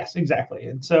 And so, Right. yes, exactly.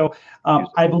 And so, Use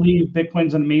I it. believe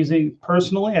Bitcoin's an amazing,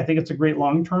 personally, I think it's a great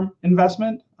long term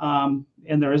investment.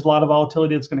 And there is a lot of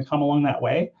volatility that's going to come along that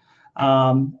way.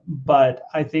 But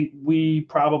I think we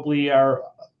probably are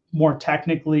more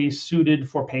technically suited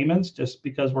for payments just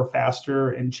because we're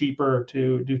faster and cheaper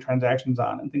to do transactions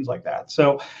on and things like that.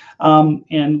 So,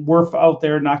 and we're out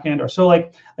there knocking on doors. So,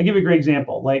 like, I'll give you a great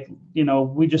example. Like,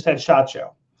 we just had SHOT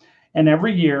Show. And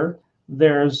every year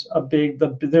there's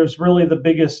there's really the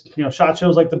biggest, SHOT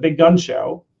Show's like the big gun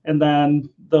show. And then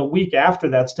the week after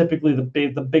that's typically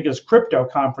the biggest crypto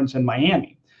conference in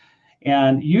Miami.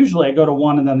 And usually I go to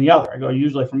one and then the other. I go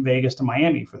usually from Vegas to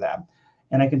Miami for that.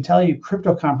 And I can tell you,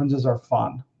 crypto conferences are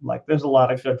fun. Like, there's a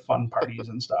lot of good fun parties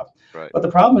and stuff. Right. But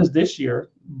the problem is this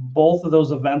year, both of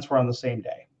those events were on the same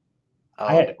day.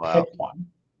 I had Oh, to wow. pick one,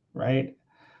 right?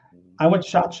 Mhm. I went to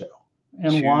SHOT Show.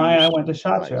 And why I Choose went to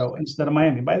SHOT Show wisely. instead of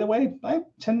Miami. By the way, I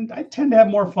tend to have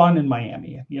more fun in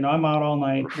Miami. I'm out all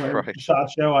night. Where Right.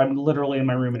 SHOT Show, I'm literally in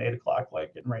my room at 8 o'clock,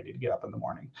 like getting ready to get up in the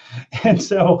morning. And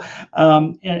so,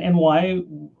 and why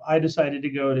I decided to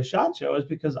go to SHOT Show is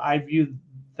because I view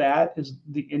that as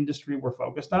the industry we're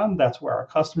focused on. That's where our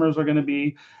customers are going to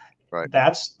be. Right.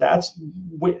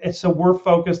 So we're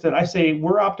focused, and I say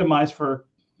we're optimized for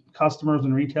customers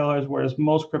and retailers, whereas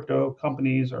most crypto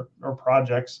companies or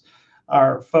projects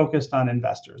are focused on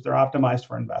investors. They're optimized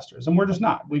for investors, and we're just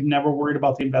not. We've never worried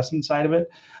about the investment side of it.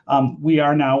 We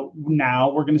are now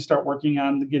we're going to start working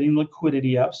on getting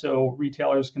liquidity up, so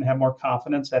retailers can have more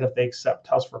confidence that if they accept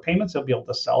Tusk for payments, they'll be able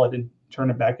to sell it and turn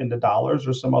it back into dollars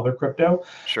or some other crypto.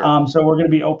 Sure. So we're going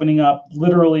to be opening up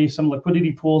literally some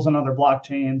liquidity pools on other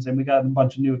blockchains, and we got a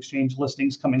bunch of new exchange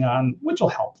listings coming on, which will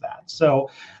help that. So,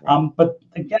 but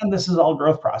again, this is all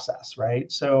growth process,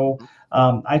 right? So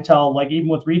I tell, like, even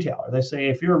with retailers, they say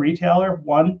if you're a retailer,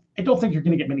 one, I don't think you're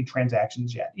going to get many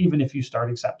transactions yet, even if you start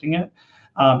accepting it.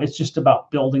 It's just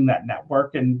about building that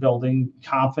network and building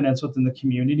confidence within the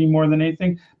community more than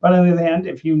anything. But on the other hand,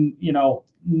 if you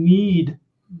need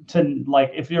to,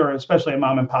 like, if you're especially a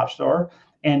mom and pop store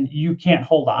and you can't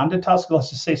hold on to Tusk, let's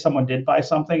just say someone did buy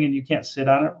something and you can't sit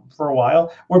on it for a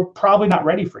while, we're probably not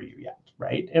ready for you yet,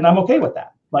 right? And I'm okay with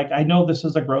that. Like, I know this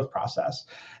is a growth process,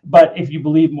 but if you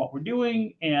believe in what we're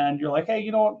doing and you're like, hey,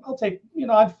 what, I'll take,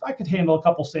 I could handle a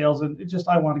couple sales and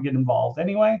I want to get involved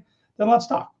anyway, then let's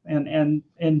talk. And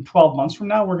in 12 months from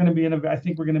now, I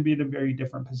think we're going to be in a very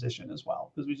different position as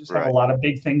well, because we just have a lot of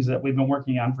big things that we've been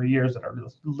working on for years that are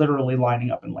literally lining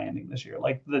up and landing this year,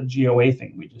 like the GOA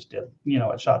thing we just did,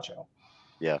 at SHOT Show.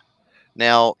 Yeah.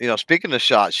 Now, speaking of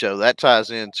SHOT Show, that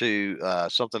ties into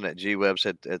something that G-Webs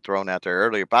had thrown out there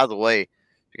earlier. By the way,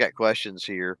 if you got questions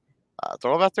here,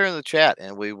 throw them out there in the chat,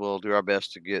 and we will do our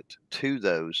best to get to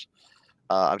those.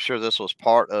 I'm sure this was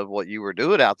part of what you were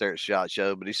doing out there at SHOT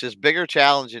Show, but he says bigger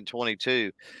challenge in 22,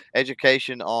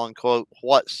 education on, quote,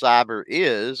 what cyber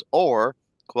is, or,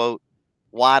 quote,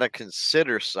 why to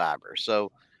consider cyber.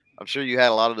 So I'm sure you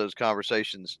had a lot of those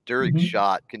conversations during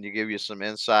SHOT. Can you give you some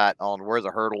insight on where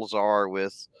the hurdles are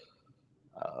with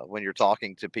when you're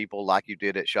talking to people like you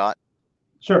did at SHOT?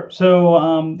 Sure.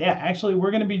 So, yeah, actually,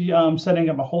 we're going to be setting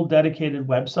up a whole dedicated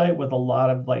website with a lot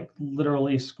of, like,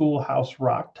 literally Schoolhouse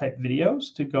Rock type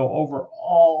videos to go over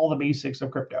all the basics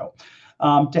of crypto.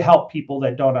 to help people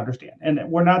that don't understand. And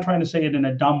we're not trying to say it in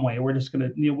a dumb way. We're just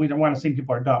going to, we don't want to say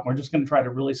people are dumb. We're just going to try to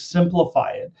really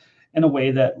simplify it in a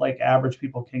way that like average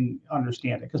people can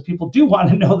understand it, because people do want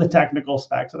to know the technical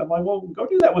specs. And I'm like, well, go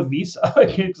do that with Visa,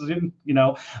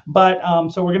 but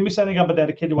so we're going to be setting up a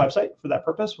dedicated website for that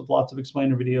purpose with lots of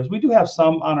explainer videos. We do have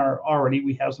some on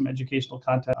we have some educational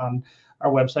content on our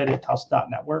website at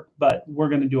Tusk.network, but we're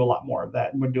going to do a lot more of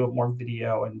that, and we're doing more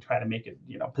video and try to make it,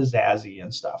 pizzazzy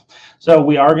and stuff. So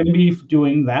we are going to be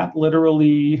doing that.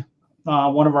 Literally,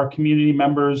 one of our community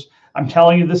members, I'm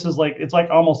telling you, this is like, it's like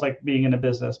almost like being in a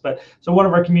business. But so one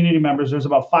of our community members, there's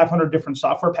about 500 different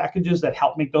software packages that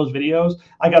help make those videos.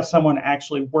 I got someone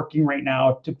actually working right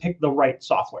now to pick the right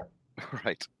software.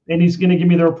 Right. And he's going to give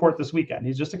me the report this weekend.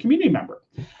 He's just a community member.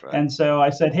 Right. And so I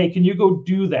said, hey, can you go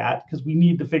do that? Because we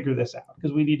need to figure this out,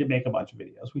 because we need to make a bunch of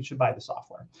videos. We should buy the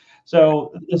software.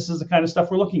 So this is the kind of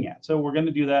stuff we're looking at. So we're going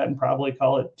to do that and probably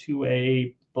call it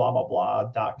 2A blah, blah,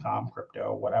 blah.com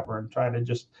crypto, whatever, and try to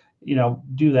just,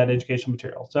 do that educational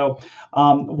material. So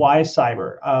why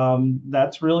cyber?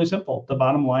 That's really simple. The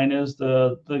bottom line is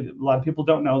a lot of people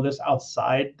don't know this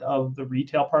outside of the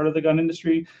retail part of the gun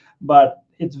industry, but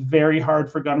it's very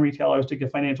hard for gun retailers to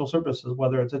get financial services,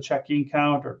 whether it's a checking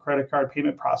account or credit card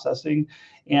payment processing.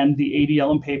 And the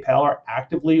ADL and PayPal are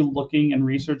actively looking and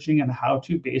researching on how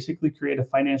to basically create a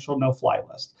financial no-fly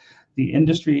list. The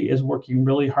industry is working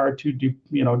really hard to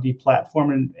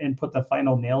deplatform and put the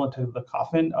final nail into the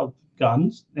coffin of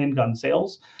guns and gun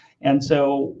sales. And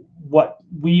so what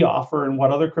we offer and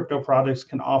what other crypto products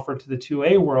can offer to the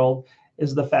 2A world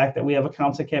is the fact that we have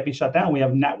accounts that can't be shut down. We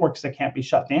have networks that can't be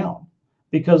shut down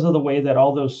because of the way that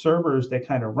all those servers that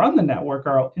kind of run the network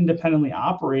are independently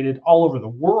operated all over the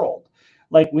world.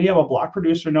 Like we have a block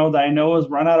producer node that I know is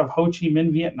run out of Ho Chi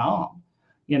Minh, Vietnam.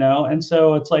 And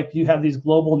so it's like you have these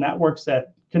global networks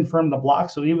that confirm the block.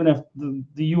 So even if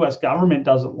the US government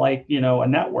doesn't like, a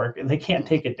network, they can't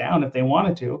take it down if they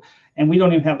wanted to. And we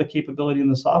don't even have the capability in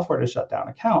the software to shut down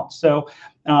accounts. So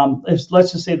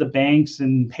let's just say the banks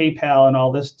and PayPal and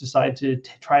all this decide to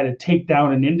try to take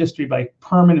down an industry by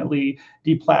permanently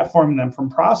deplatforming them from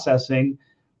processing.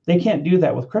 They can't do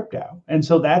that with crypto. And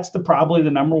so that's probably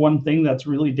the number one thing that's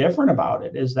really different about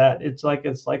it, is that it's like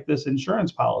this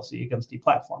insurance policy against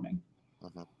deplatforming.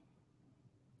 Mm-hmm.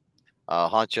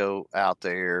 Honcho out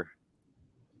there,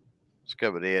 it's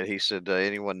coming in. He said,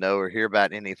 anyone know or hear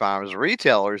about any farmers or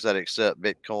retailers that accept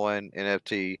Bitcoin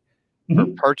NFT for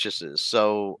purchases?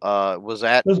 So was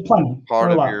that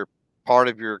part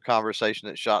of your conversation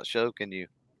at SHOT Show? Can you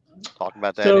talk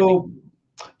about that?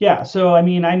 Yeah, so I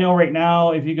mean, I know right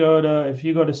now if you go to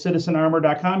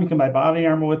citizenarmor.com, you can buy body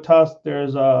armor with Tusk.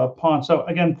 There's a pawn. So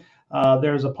again,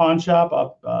 there's a pawn shop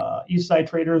up East Side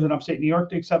Traders in upstate New York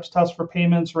that accepts Tusk for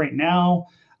payments right now.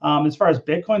 As far as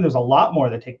Bitcoin, there's a lot more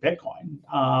that take Bitcoin.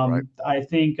 Right. I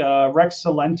think Rex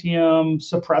Silentium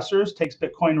Suppressors takes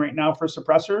Bitcoin right now for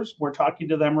suppressors. We're talking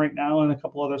to them right now and a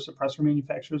couple other suppressor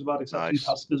manufacturers about accepting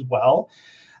Tusk as well.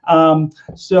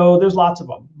 So there's lots of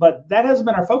them, but that hasn't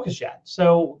been our focus yet.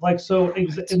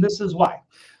 And this is why.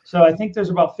 So I think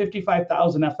there's about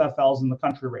 55,000 FFLs in the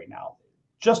country right now.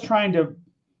 Just trying to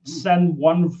send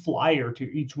one flyer to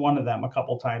each one of them a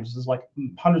couple times is like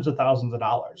hundreds of thousands of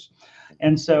dollars.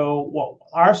 And so what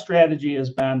our strategy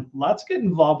has been, let's get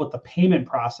involved with the payment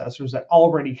processors that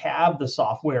already have the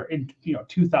software in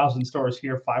 2,000 stores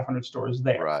here, 500 stores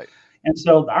there. Right. And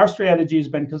so our strategy has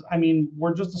been, because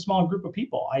we're just a small group of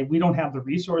people. We don't have the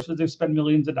resources to spend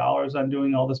millions of dollars on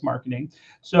doing all this marketing.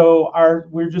 So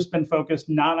we've just been focused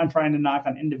not on trying to knock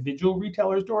on individual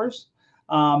retailers' doors,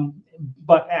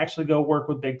 but actually go work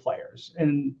with big players.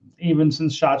 And even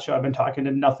since SHOT Show, I've been talking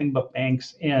to nothing but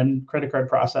banks and credit card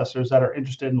processors that are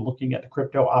interested in looking at the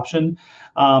crypto option.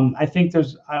 I think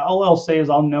all I'll say is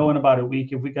I'll know in about a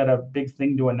week if we got a big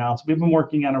thing to announce. We've been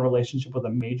working on a relationship with a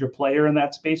major player in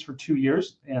that space for 2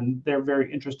 years, and they're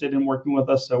very interested in working with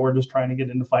us. So we're just trying to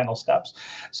get into final steps.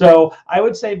 So I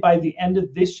would say by the end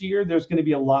of this year, there's going to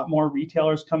be a lot more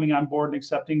retailers coming on board and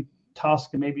accepting Tusk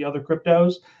and maybe other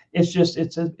cryptos. It's just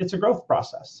it's a growth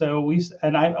process. So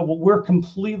we're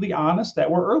completely honest that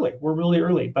we're early. We're really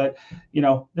early, but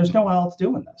there's no one else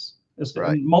doing this. It's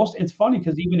funny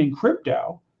because even in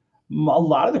crypto, a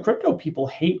lot of the crypto people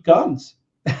hate guns.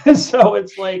 So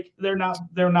it's like they're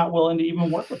not willing to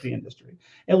even work with the industry.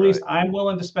 At least I'm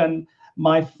willing to spend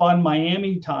my fun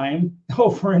Miami time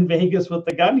over in Vegas with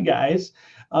the gun guys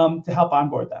to help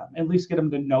onboard them, at least get them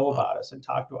to know about us and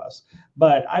talk to us.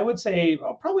 But I would say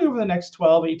probably over the next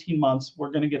 12, 18 months, we're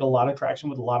going to get a lot of traction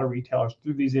with a lot of retailers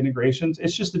through these integrations.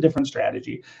 It's just a different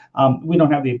strategy. We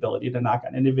don't have the ability to knock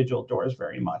on individual doors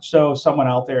very much. So if someone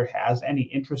out there has any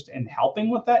interest in helping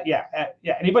with that, yeah,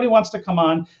 anybody wants to come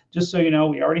on, just so you know,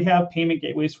 we already have payment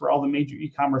gateways for all the major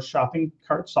e-commerce shopping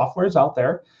cart softwares out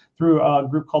there through a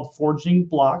group called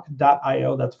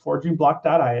forgingblock.io. That's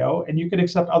forgingblock.io. And you can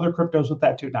accept other cryptos with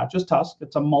that too, not just Tusk.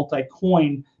 It's a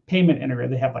multi-coin payment integrator.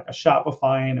 They have like a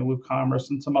Shopify and a WooCommerce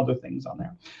and some other things on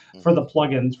there for the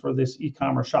plugins for this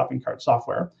e-commerce shopping cart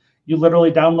software. You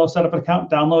literally set up an account,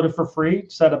 download it for free,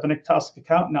 set up a Tusk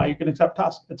account. Now you can accept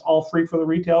Tusk. It's all free for the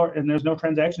retailer, and there's no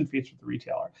transaction fees for the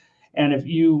retailer. And if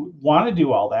you want to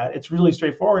do all that, it's really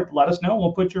straightforward. Let us know.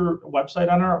 We'll put your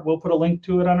website we'll put a link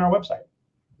to it on our website.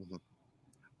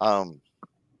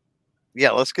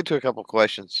 Yeah, let's get to a couple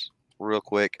questions real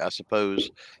quick. I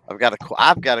suppose I've got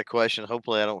a question.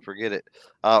 Hopefully I don't forget it.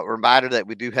 Reminder that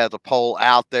we do have the poll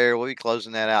out there. We'll be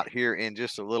closing that out here in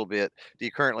just a little bit. Do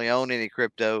you currently own any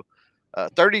crypto?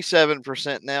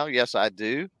 37% now. Yes, I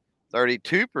do.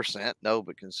 32% no,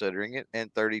 but considering it,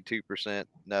 and 32%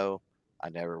 no, I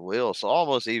never will. So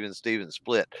almost even Steven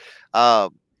split.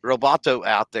 Roboto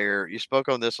out there, you spoke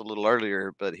on this a little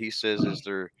earlier, but he says, is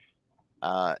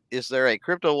there a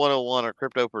Crypto 101 or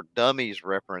Crypto for Dummies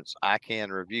reference I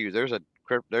can review? There's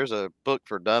a book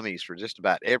for dummies for just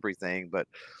about everything, but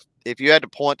if you had to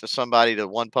point to somebody to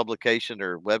one publication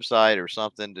or website or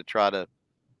something to try to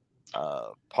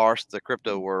parse the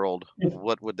crypto world,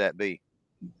 what would that be?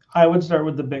 I would start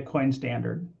with the Bitcoin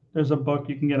Standard. There's a book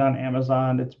you can get on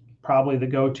Amazon. It's probably the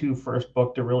go-to first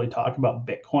book to really talk about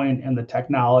Bitcoin and the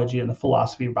technology and the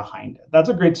philosophy behind it. That's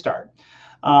a great start.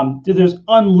 There's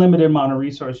unlimited amount of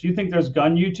resources. You think there's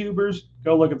gun YouTubers?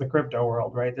 Go look at the crypto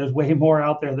world, right? There's way more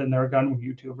out there than there are gun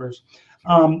YouTubers.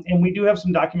 And we do have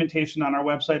some documentation on our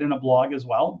website and a blog as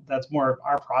well. That's more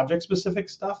our project specific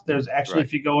stuff. There's actually,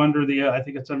 if you go under I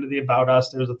think it's under the About Us,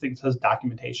 there's a thing that says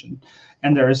documentation,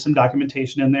 and there is some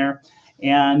documentation in there.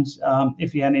 And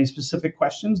if you had any specific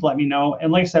questions, let me know.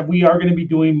 And like I said, we are going to be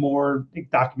doing more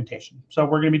documentation. So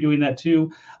we're going to be doing that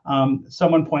too.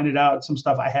 Someone pointed out some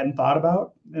stuff I hadn't thought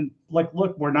about. And look,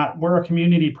 we're a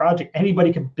community project.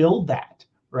 Anybody can build that,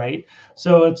 right?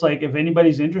 So it's like, if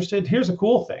anybody's interested, here's a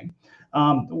cool thing.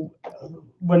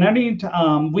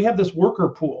 We have this worker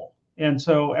pool. And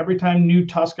so every time new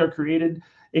Tusk are created,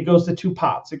 it goes to two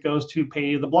pots. It goes to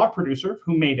pay the block producer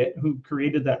who made it, who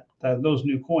created those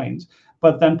new coins.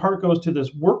 But then part goes to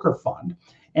this worker fund.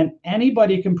 And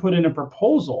anybody can put in a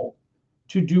proposal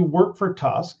to do work for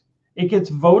Tusk. It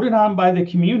gets voted on by the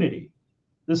community.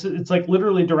 It's like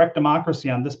literally direct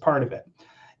democracy on this part of it.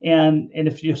 And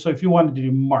if you wanted to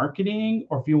do marketing,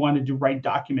 or if you wanted to write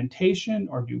documentation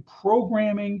or do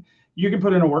programming, you can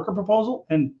put in a worker proposal,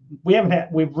 and we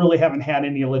really haven't had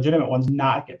any legitimate ones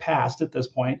not get passed at this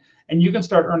point. And you can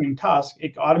start earning Tusk.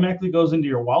 It automatically goes into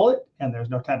your wallet, and there's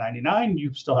no 1099.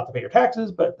 You still have to pay your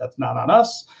taxes, but that's not on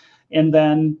us. And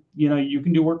then you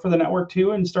can do work for the network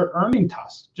too and start earning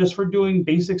Tusk just for doing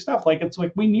basic stuff. It's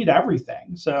like we need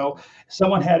everything. So if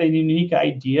someone had a unique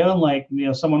idea, like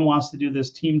someone wants to do this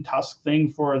Team Tusk thing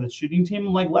for the shooting team,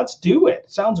 I'm like, let's do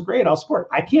it. Sounds great. I'll support.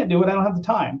 I can't do it. I don't have the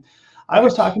time. I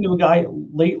was talking to a guy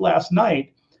late last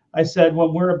night. I said,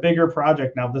 when we're a bigger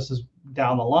project now, this is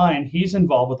down the line, he's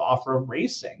involved with off-road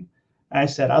racing. And I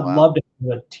said, I'd love to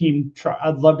have a team truck.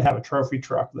 I'd love to have a trophy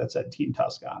truck that said Team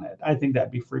Tusk on it. I think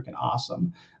that'd be freaking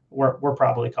awesome. We're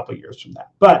probably a couple of years from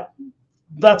that, but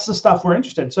that's the stuff we're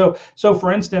interested in. So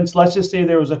for instance, let's just say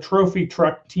there was a trophy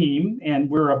truck team and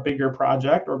we're a bigger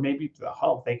project, or maybe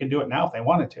they can do it now if they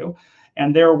wanted to,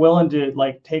 and they're willing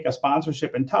to take a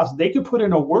sponsorship in Tusk. They could put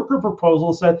in a worker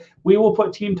proposal, said, we will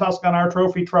put Team Tusk on our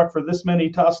trophy truck for this many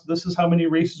Tusk. This is how many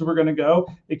races we're going to go.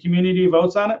 The community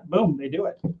votes on it. Boom, they do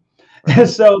it. Right.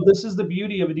 So this is the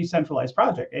beauty of a decentralized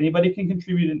project. Anybody can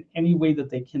contribute in any way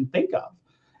that they can think of,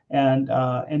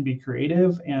 and be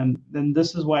creative. And then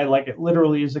this is why it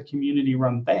literally is a community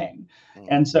run thing.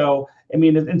 And so, I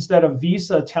mean, instead of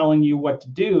Visa telling you what to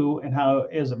do and how,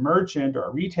 as a merchant or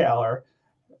a retailer,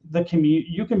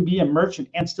 you can be a merchant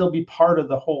and still be part of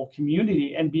the whole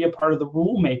community and be a part of the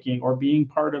rulemaking, or being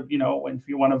part of, if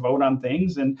you want to vote on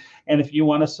things, and if you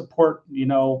want to support,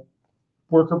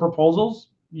 worker proposals,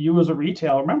 you as a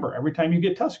retailer, remember, every time you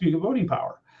get Tusk, you get voting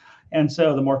power. And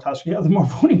so the more Tusk you have, the more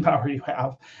voting power you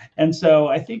have. And so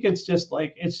I think it's just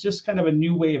kind of a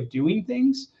new way of doing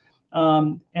things.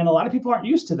 And a lot of people aren't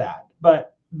used to that,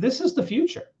 but this is the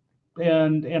future.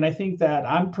 and I think that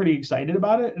I'm pretty excited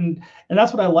about it, and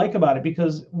that's what I like about it,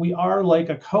 because we are like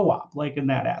a co-op, like in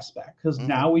that aspect, because Hmm.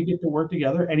 now we get to work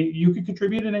together, and you could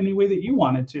contribute in any way that you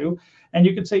wanted to, and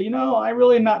you could say, I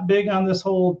really am not big on this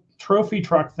whole trophy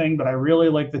truck thing, but I really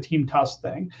like the Team Tusk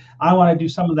thing. I want to do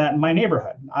some of that in my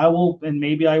neighborhood. I will, and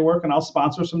maybe I work and I'll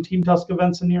sponsor some Team Tusk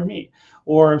events near me,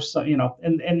 or if so,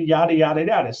 and yada yada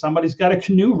yada. Somebody's got a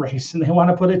canoe race and they want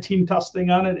to put a Team Tusk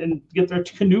thing on it and get their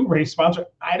canoe race sponsored.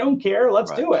 I don't care. Let's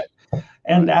Right. do it.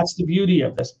 And Right. that's the beauty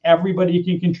of this. Everybody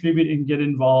can contribute and get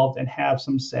involved and have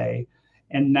some say.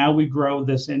 And now we grow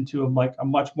this into like a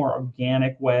much more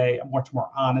organic way, a much more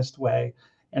honest way.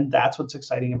 And that's what's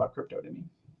exciting about crypto to me.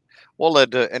 Well,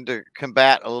 and to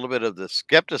combat a little bit of the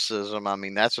skepticism, I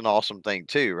mean, that's an awesome thing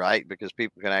too, right? Because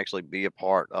people can actually be a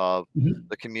part of Mhm.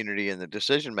 the community and the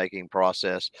decision making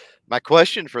process. My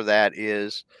question for that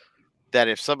is that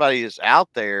if somebody is out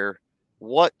there,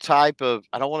 what type of,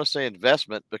 I don't want to say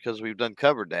investment because we've done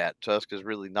covered that. Tusk is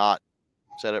really not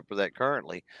set up for that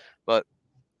currently, but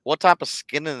what type of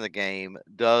skin in the game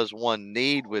does one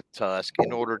need with Tusk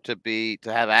in order to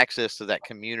have access to that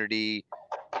community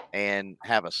and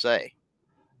have a say?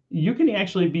 You can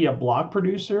actually be a block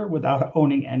producer without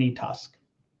owning any Tusk.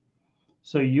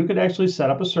 So you could actually set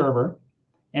up a server,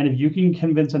 and if you can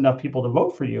convince enough people to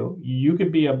vote for you, you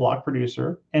could be a block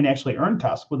producer and actually earn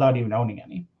Tusk without even owning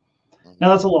any. Now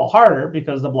Hmm. that's a little harder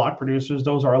because the block producers,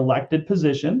 those are elected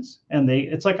positions, and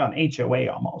it's like on HOA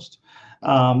almost.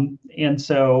 Hmm. And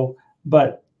so,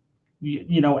 but you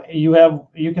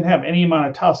can have any amount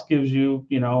of Tusk gives you,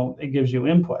 it gives you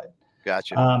input.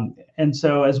 Gotcha. And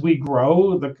so as we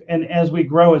grow,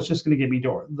 it's just going to get me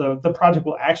door. The project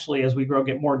will actually, as we grow,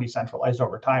 get more decentralized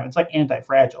over time. It's like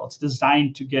anti-fragile. It's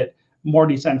designed to get more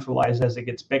decentralized as it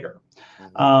gets bigger.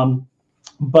 Hmm. Um,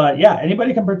 but yeah,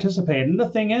 anybody can participate. And the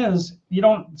thing is, you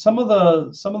don't. Some of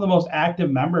the most active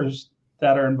members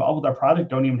that are involved with our project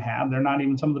don't even have. They're not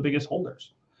even some of the biggest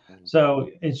holders. Hmm. So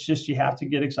it's just you have to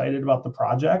get excited about the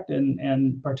project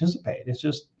and participate. It's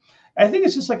just, I think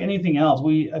it's just like anything else.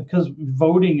 Because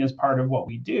voting is part of what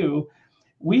we do.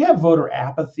 We have voter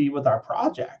apathy with our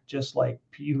project, just like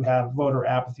you have voter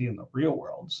apathy in the real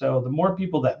world. So the more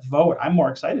people that vote, I'm more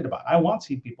excited about. I want to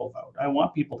see people vote. I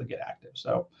want people to get active.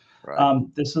 So Right.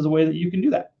 this is a way that you can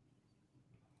do that.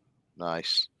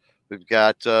 Nice. We've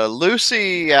got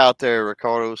Lucy out there.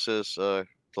 Ricardo says,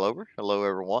 Clover, hello,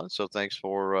 everyone. So thanks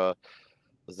for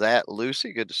that,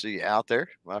 Lucy. Good to see you out there,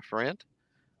 my friend.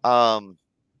 Um,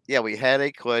 yeah, we had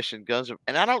a question,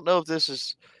 and I don't know if this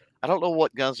is, I don't know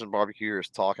what Guns and Barbecue is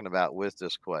talking about with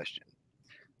this question.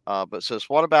 But says,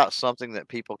 what about something that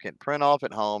people can print off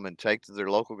at home and take to their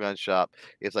local gun shop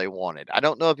if they wanted? I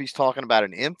don't know if he's talking about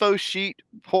an info sheet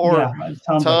for Yeah, it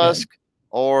sounds like it. Tusk,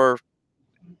 or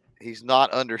he's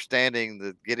not understanding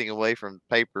the getting away from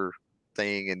paper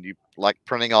thing and you like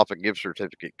printing off a gift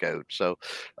certificate code. So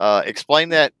explain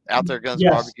that out there, Guns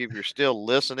Yes. Barbecue, if you're still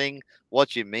listening,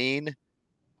 what you mean,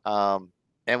 um,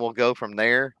 and we'll go from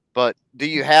there. But do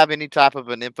you have any type of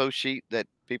an info sheet that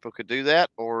people could do that,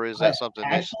 or is I that something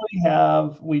that?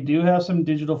 actually we do have some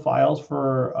digital files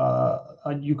for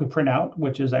you could print out,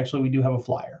 which is actually, we do have a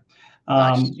flyer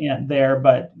Nice. and there,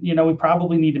 but we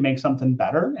probably need to make something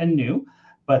better and new,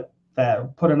 but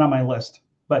that put it on my list.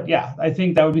 But yeah, I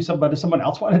think that would be somebody, someone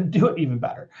else wanted to do it even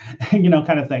better, kind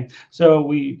of thing.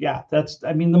 So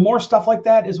I mean, the more stuff like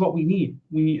that is what we need.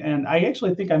 And I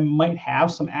actually think I might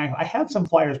have I had some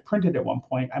flyers printed at one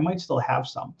point. I might still have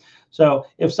some. So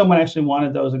if someone actually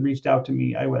wanted those and reached out to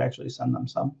me, I would actually send them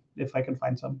some if I can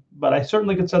find some. But I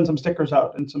certainly could send some stickers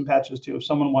out and some patches too if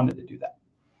someone wanted to do that.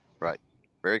 Right.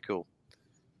 Very cool.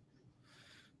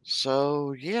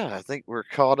 So yeah, I think we're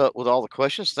caught up with all the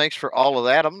questions. Thanks for all of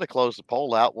that. I'm going to close the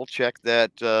poll out. We'll check that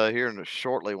here in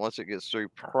shortly once it gets through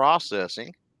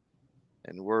processing,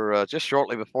 and we're just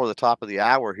shortly before the top of the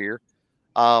hour here.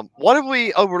 What have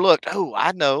we overlooked? Oh,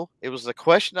 I know. It was the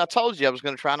question I told you I was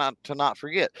going to try not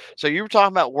forget. So you were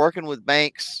talking about working with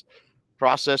banks,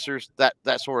 processors,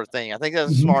 that sort of thing. I think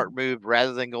that's a Mhm. smart move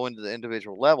rather than going to the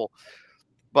individual level.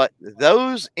 But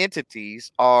those entities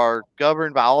are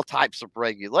governed by all types of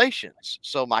regulations.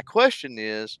 So my question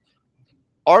is,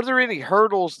 are there any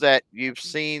hurdles that you've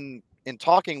seen in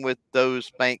talking with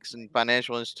those banks and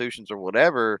financial institutions or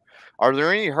whatever? Are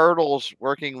there any hurdles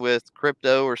working with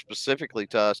crypto or specifically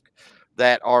Tusk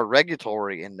that are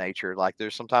regulatory in nature? Like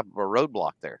there's some type of a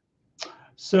roadblock there?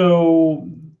 So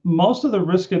most of the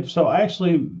risk of, so I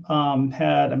actually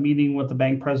had a meeting with the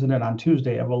bank president on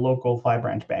Tuesday of a local 5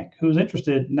 branch bank who's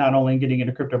interested not only in getting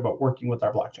into crypto but working with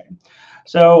our blockchain.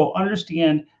 So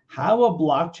understand how a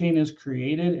blockchain is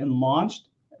created and launched.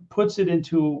 puts it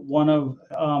into one of,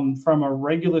 from a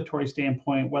regulatory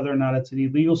standpoint, whether or not it's an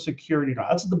illegal security or not.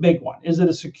 That's the big one. Is it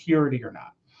a security or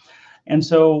not? And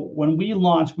so when we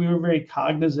launched, we were very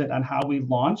cognizant on how we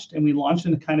launched, and we launched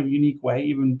in a kind of unique way,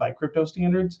 even by crypto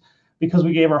standards, because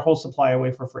we gave our whole supply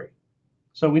away for free.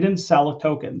 So we didn't sell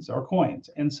tokens or coins.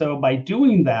 And so by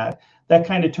doing that, that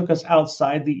kind of took us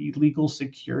outside the illegal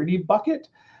security bucket,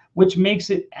 which makes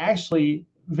it actually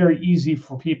very easy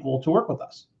for people to work with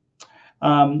us.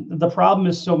 The problem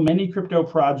is so many crypto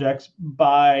projects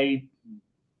by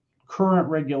current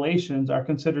regulations are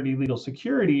considered illegal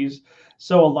securities.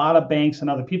 So a lot of banks and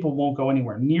other people won't go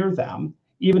anywhere near them.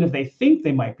 Even if they think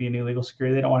they might be an illegal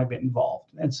security, they don't want to get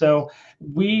involved. And so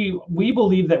we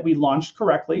believe that we launched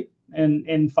correctly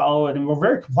and follow it, and we're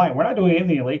very compliant. We're not doing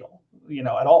anything illegal,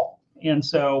 at all. And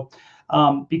so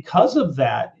because of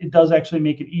that, it does actually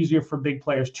make it easier for big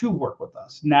players to work with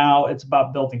us. Now it's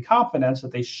about building confidence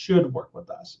that they should work with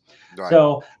us. Right.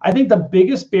 So I think the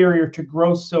biggest barrier to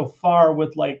growth so far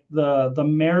with like the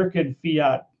American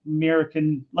fiat,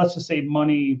 let's just say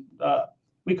money,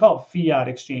 we call it fiat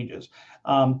exchanges.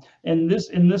 In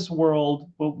this world,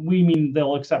 well, we mean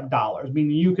they'll accept dollars,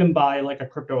 meaning you can buy like a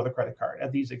crypto with a credit card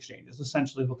at these exchanges,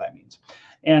 essentially what that means.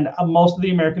 And most of the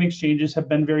American exchanges have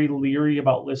been very leery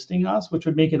about listing us, which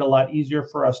would make it a lot easier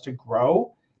for us to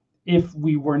grow if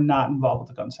we were not involved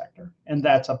with the gun sector. And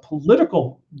that's a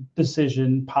political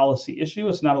decision, policy issue.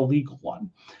 It's not a legal one.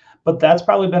 But that's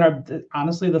probably been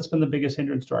honestly, that's been the biggest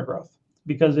hindrance to our growth.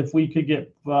 Because if we could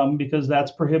get, because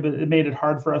that's prohibited, it made it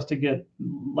hard for us to get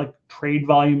like trade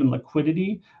volume and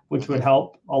liquidity, which would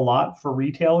help a lot for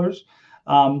retailers,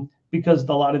 because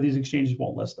a lot of these exchanges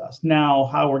won't list us. Now,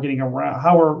 how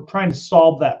we're trying to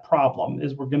solve that problem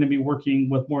is we're going to be working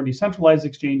with more decentralized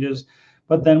exchanges.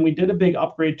 But then we did a big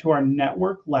upgrade to our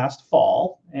network last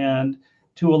fall, and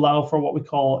to allow for what we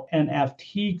call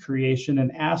NFT creation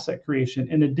and asset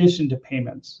creation in addition to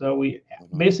payments. So we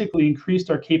basically increased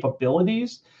our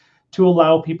capabilities to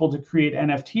allow people to create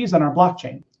NFTs on our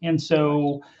blockchain. And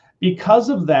so because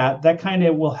of that, that kind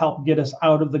of will help get us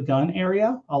out of the gun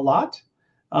area a lot.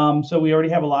 So we already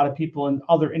have a lot of people in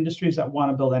other industries that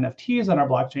want to build NFTs on our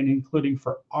blockchain, including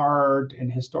for art and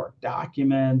historic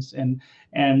documents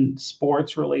and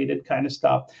sports related kind of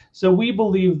stuff. So we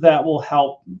believe that will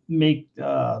help make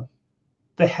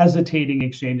the hesitating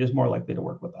exchanges more likely to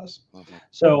work with us. Mm-hmm.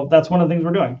 So that's one of the things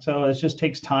we're doing. So it just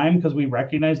takes time because we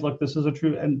recognize, look, this is a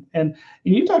true, and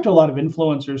you talk to a lot of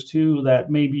influencers too,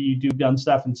 that maybe you do gun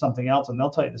stuff and something else, and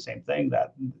they'll tell you the same thing,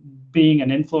 that being an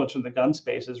influencer in the gun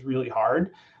space is really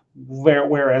hard.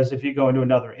 Whereas if you go into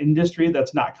another industry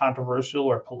that's not controversial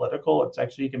or political, it's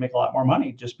actually, you can make a lot more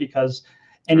money just because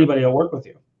anybody will work with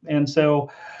you. And so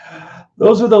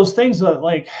those are those things that,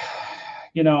 like,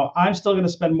 I'm still going to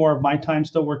spend more of my time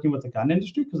still working with the gun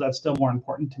industry because that's still more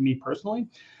important to me personally.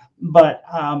 But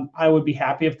I would be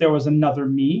happy if there was another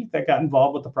me that got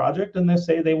involved with the project and they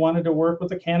say they wanted to work with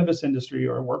the cannabis industry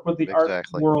or work with the art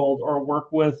world or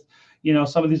work with,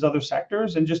 some of these other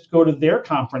sectors and just go to their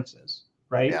conferences,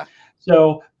 right? Yeah.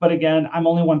 So, but again, I'm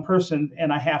only one person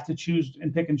and I have to choose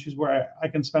and pick and choose where I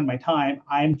can spend my time.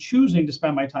 I'm choosing to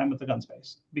spend my time with the gun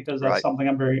space because that's something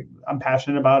I'm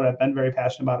passionate about. I've been very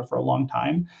passionate about it for a long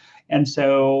time. And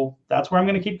so that's where I'm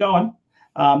going to keep going.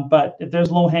 But if there's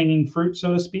low-hanging fruit,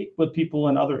 so to speak, with people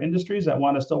in other industries that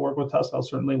want to still work with us, I'll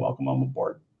certainly welcome them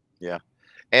aboard. Yeah.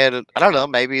 And I don't know,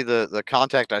 maybe the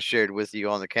contact I shared with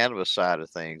you on the cannabis side of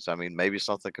things, I mean, maybe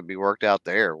something could be worked out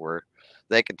there where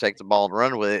they can take the ball and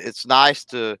run with it. It's nice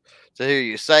to hear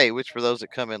you say, which for those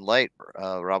that come in late,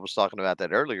 Rob was talking about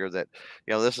that earlier, that,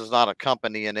 this is not a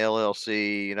company, an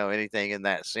LLC, anything in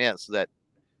that sense, that,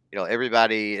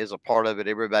 everybody is a part of it.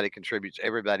 Everybody contributes.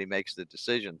 Everybody makes the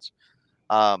decisions.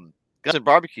 Guns and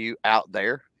Barbecue out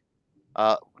there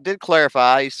did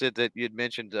clarify. He said that you'd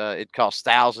mentioned it costs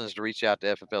thousands to reach out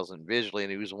to FFLs individually,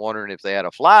 and he was wondering if they had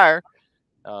a flyer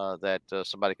that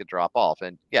somebody could drop off.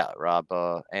 And yeah, Rob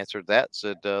answered that,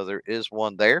 said there is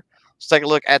one there. Let's take a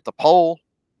look at the poll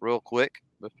real quick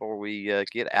before we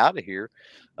get out of here.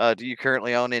 Do you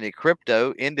currently own any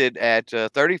crypto? Ended at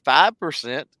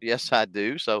 35%. Yes, I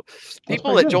do. So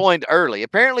people that joined early,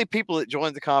 apparently people that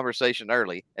joined the conversation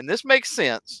early, and this makes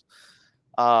sense,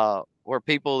 were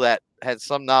people that had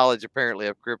some knowledge apparently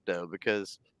of crypto,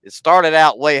 because it started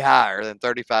out way higher than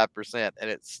 35% and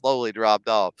it slowly dropped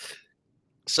off.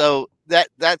 So that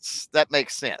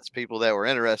makes sense. People that were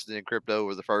interested in crypto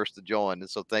were the first to join. And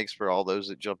so thanks for all those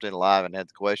that jumped in live and had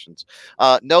the questions.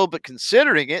 No, but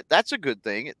considering it, that's a good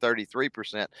thing at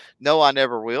 33%. No, I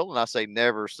never will. And I say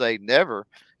never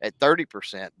at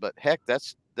 30%, but heck,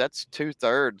 that's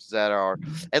 2/3 that are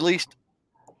at least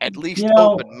at least You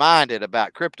know, open-minded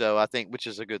about crypto, I think, which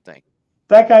is a good thing.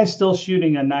 that guy's still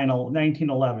shooting a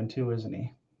 1911 too, isn't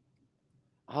he?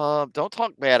 Don't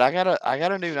talk bad. I got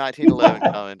a new 1911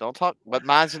 coming. Don't talk, but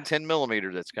mine's in 10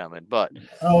 millimeter that's coming. But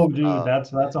Oh, dude, uh,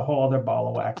 that's a whole other ball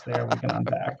of wax there we can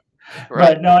unpack.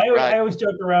 right, But no, I right. always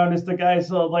joke around. It's the guys.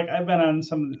 So like I've been on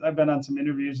some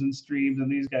interviews and streams,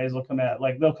 and these guys will come at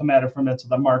they'll come at it from it's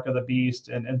the mark of the beast,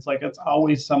 and it's like it's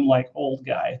always some like old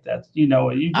guy that's you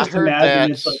I just heard imagine that.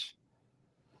 it's like.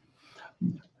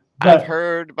 I've But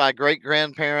heard my great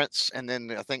grandparents, and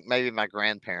then I think maybe my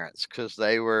grandparents, because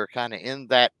they were kind of in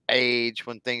that age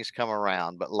when things come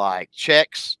around. But like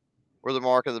checks were the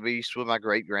mark of the beast with my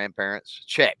great grandparents,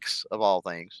 checks of all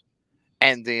things.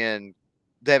 And then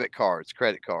debit cards,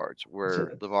 credit cards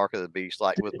were the mark of the beast,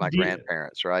 like with my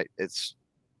grandparents, right? It's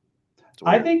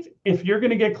I weird. think if you're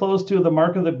going to get close to the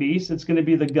mark of the beast, it's going to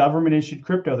be the government issued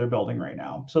crypto they're building right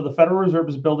now. So the Federal Reserve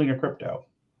is building a crypto,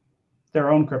 their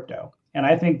own crypto. And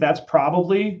I think that's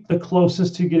probably the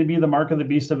closest to going to be the mark of the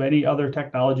beast of any other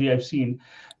technology I've seen, Sure.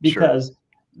 because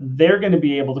they're going to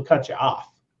be able to cut you off.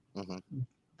 Hmm.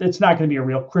 It's not going to be a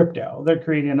real crypto. They're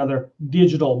creating another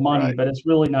digital money, Right. but it's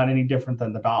really not any different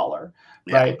than the dollar,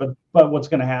 Yeah. right? But what's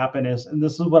going to happen is, and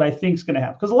this is what I think is going to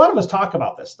happen, because a lot of us talk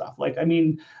about this stuff. Like, I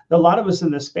mean, a lot of us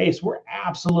in this space, we're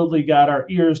absolutely got our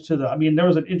ears to the. I mean, there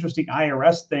was an interesting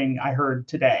IRS thing I heard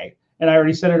today, and I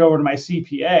already sent it over to my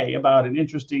CPA about an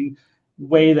interesting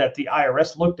way that the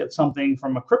IRS looked at something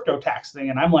from a crypto tax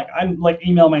thing, and I'm like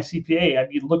email my CPA. I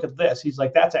mean, look at this. He's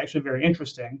like, that's actually very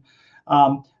interesting.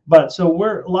 But so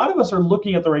a lot of us are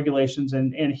looking at the regulations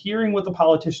and hearing what the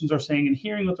politicians are saying and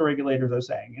hearing what the regulators are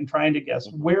saying and trying to guess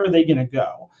where are they going to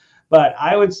go. But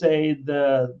I would say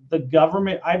the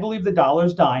government, I believe the dollar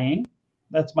is dying.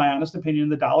 That's my honest opinion.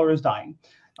 The dollar is dying.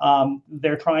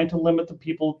 They're trying to limit the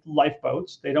people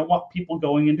lifeboats. They don't want people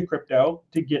going into crypto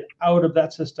to get out of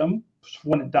that system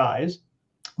when it dies.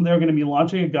 They're going to be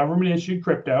launching a government issued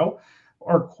crypto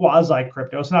or quasi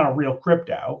crypto. It's not a real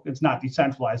crypto. It's not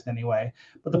decentralized anyway.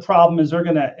 But the problem is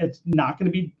it's not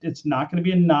going to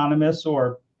be anonymous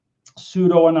or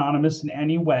pseudo anonymous in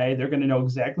any way. They're going to know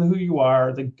exactly who you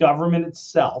are. The government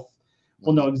itself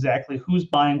will know exactly who's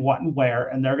buying what and where,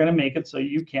 and they're going to make it so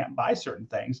you can't buy certain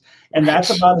things. And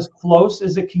that's about as close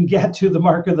as it can get to the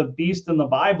mark of the beast in the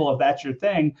Bible, if that's your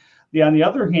thing. On the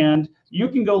other hand, you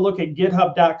can go look at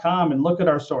github.com and look at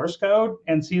our source code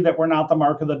and see that we're not the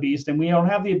mark of the beast, and we don't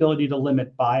have the ability to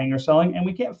limit buying or selling, and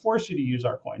we can't force you to use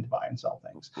our coin to buy and sell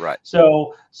things. Right.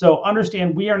 So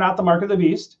understand we are not the mark of the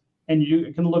beast. And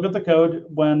you can look at the code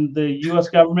when the U.S.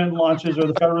 government launches or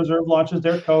the Federal Reserve launches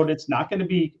their code. It's not going to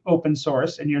be open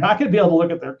source, and you're not going to be able to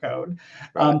look at their code.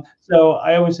 Right. So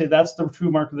I always say that's the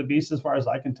true mark of the beast, as far as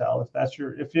I can tell.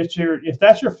 If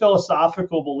that's your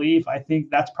philosophical belief, I think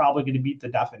that's probably going to beat the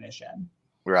definition.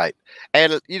 Right.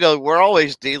 And we're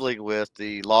always dealing with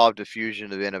the law of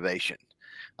diffusion of innovation.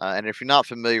 And if you're not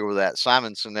familiar with that,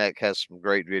 Simon Sinek has some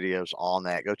great videos on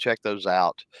that. Go check those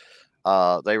out.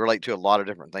 They relate to a lot of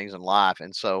different things in life.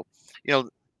 And so,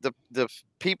 the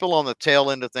people on the tail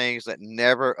end of things that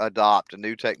never adopt a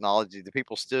new technology, the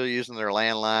people still using their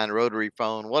landline, rotary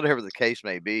phone, whatever the case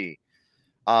may be.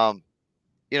 The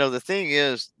thing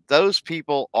is, those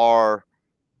people are,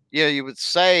 you would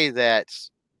say that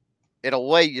in a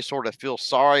way you sort of feel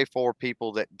sorry for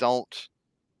people that don't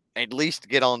at least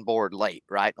get on board late,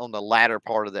 right? On the latter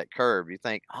part of that curve. You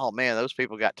think, oh man, those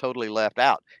people got totally left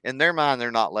out. In their mind, they're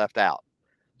not left out.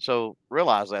 So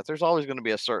realize that there's always going to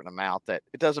be a certain amount that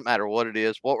it doesn't matter what it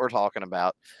is, what we're talking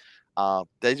about.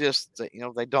 They just,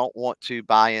 they don't want to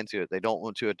buy into it. They don't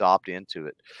want to adopt into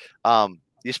it.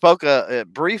 You spoke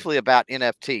briefly about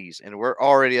NFTs, and we're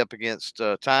already up against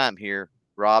time here,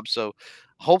 Rob. So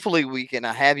hopefully we can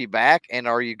have you back. And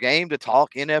are you game to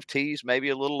talk NFTs maybe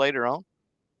a little later on?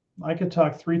 I could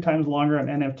talk 3 times longer on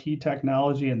NFT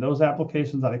technology and those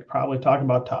applications that I could probably talk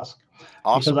about Tusk.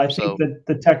 Awesome. Because I think that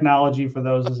the technology for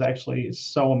those is actually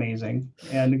so amazing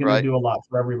and going to do a lot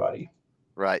for everybody.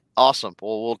 Right. Awesome.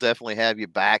 Well, we'll definitely have you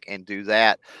back and do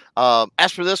that.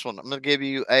 As for this one, I'm going to give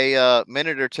you a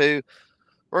minute or two.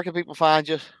 Where can people find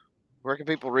you? Where can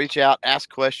people reach out, ask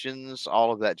questions,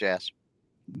 all of that jazz?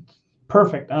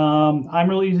 Perfect. I'm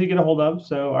really easy to get a hold of.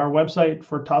 So our website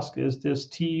for Tusk is this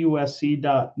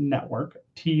tusc.network,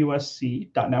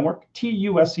 tusc.network.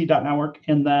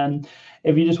 And then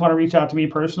if you just want to reach out to me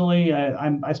personally,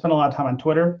 I spend a lot of time on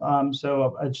Twitter.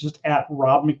 So it's just at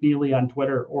Rob McNeely on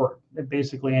Twitter or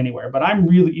basically anywhere. But I'm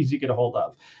really easy to get a hold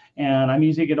of. And I'm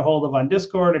easy to get a hold of on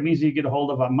Discord. I'm easy to get a hold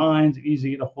of on Minds. I'm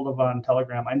easy to get a hold of on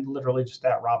Telegram. I'm literally just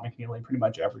at Rob McNeely pretty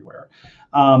much everywhere.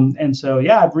 And so,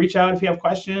 yeah, reach out if you have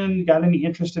questions, got any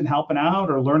interest in helping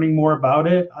out or learning more about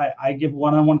it. I give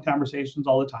one-on-one conversations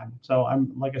all the time. So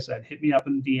I'm, like I said, hit me up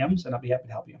in the DMs and I'll be happy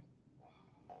to help you.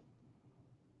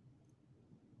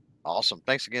 Awesome.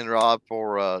 Thanks again, Rob,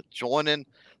 for joining.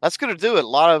 That's going to do it. A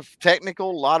lot of technical,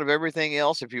 a lot of everything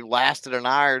else. If you lasted an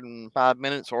hour and 5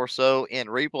 minutes or so in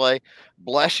replay,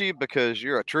 bless you because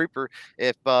you're a trooper.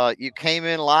 If you came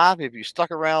in live, if you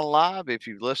stuck around live, if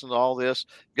you listened to all this,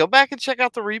 go back and check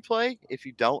out the replay. If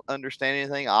you don't understand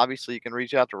anything, obviously you can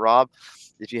reach out to Rob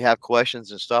if you have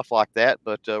questions and stuff like that.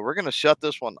 But we're going to shut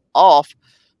this one off.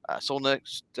 So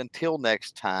until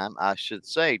next time, I should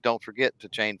say, don't forget to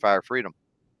chain fire freedom.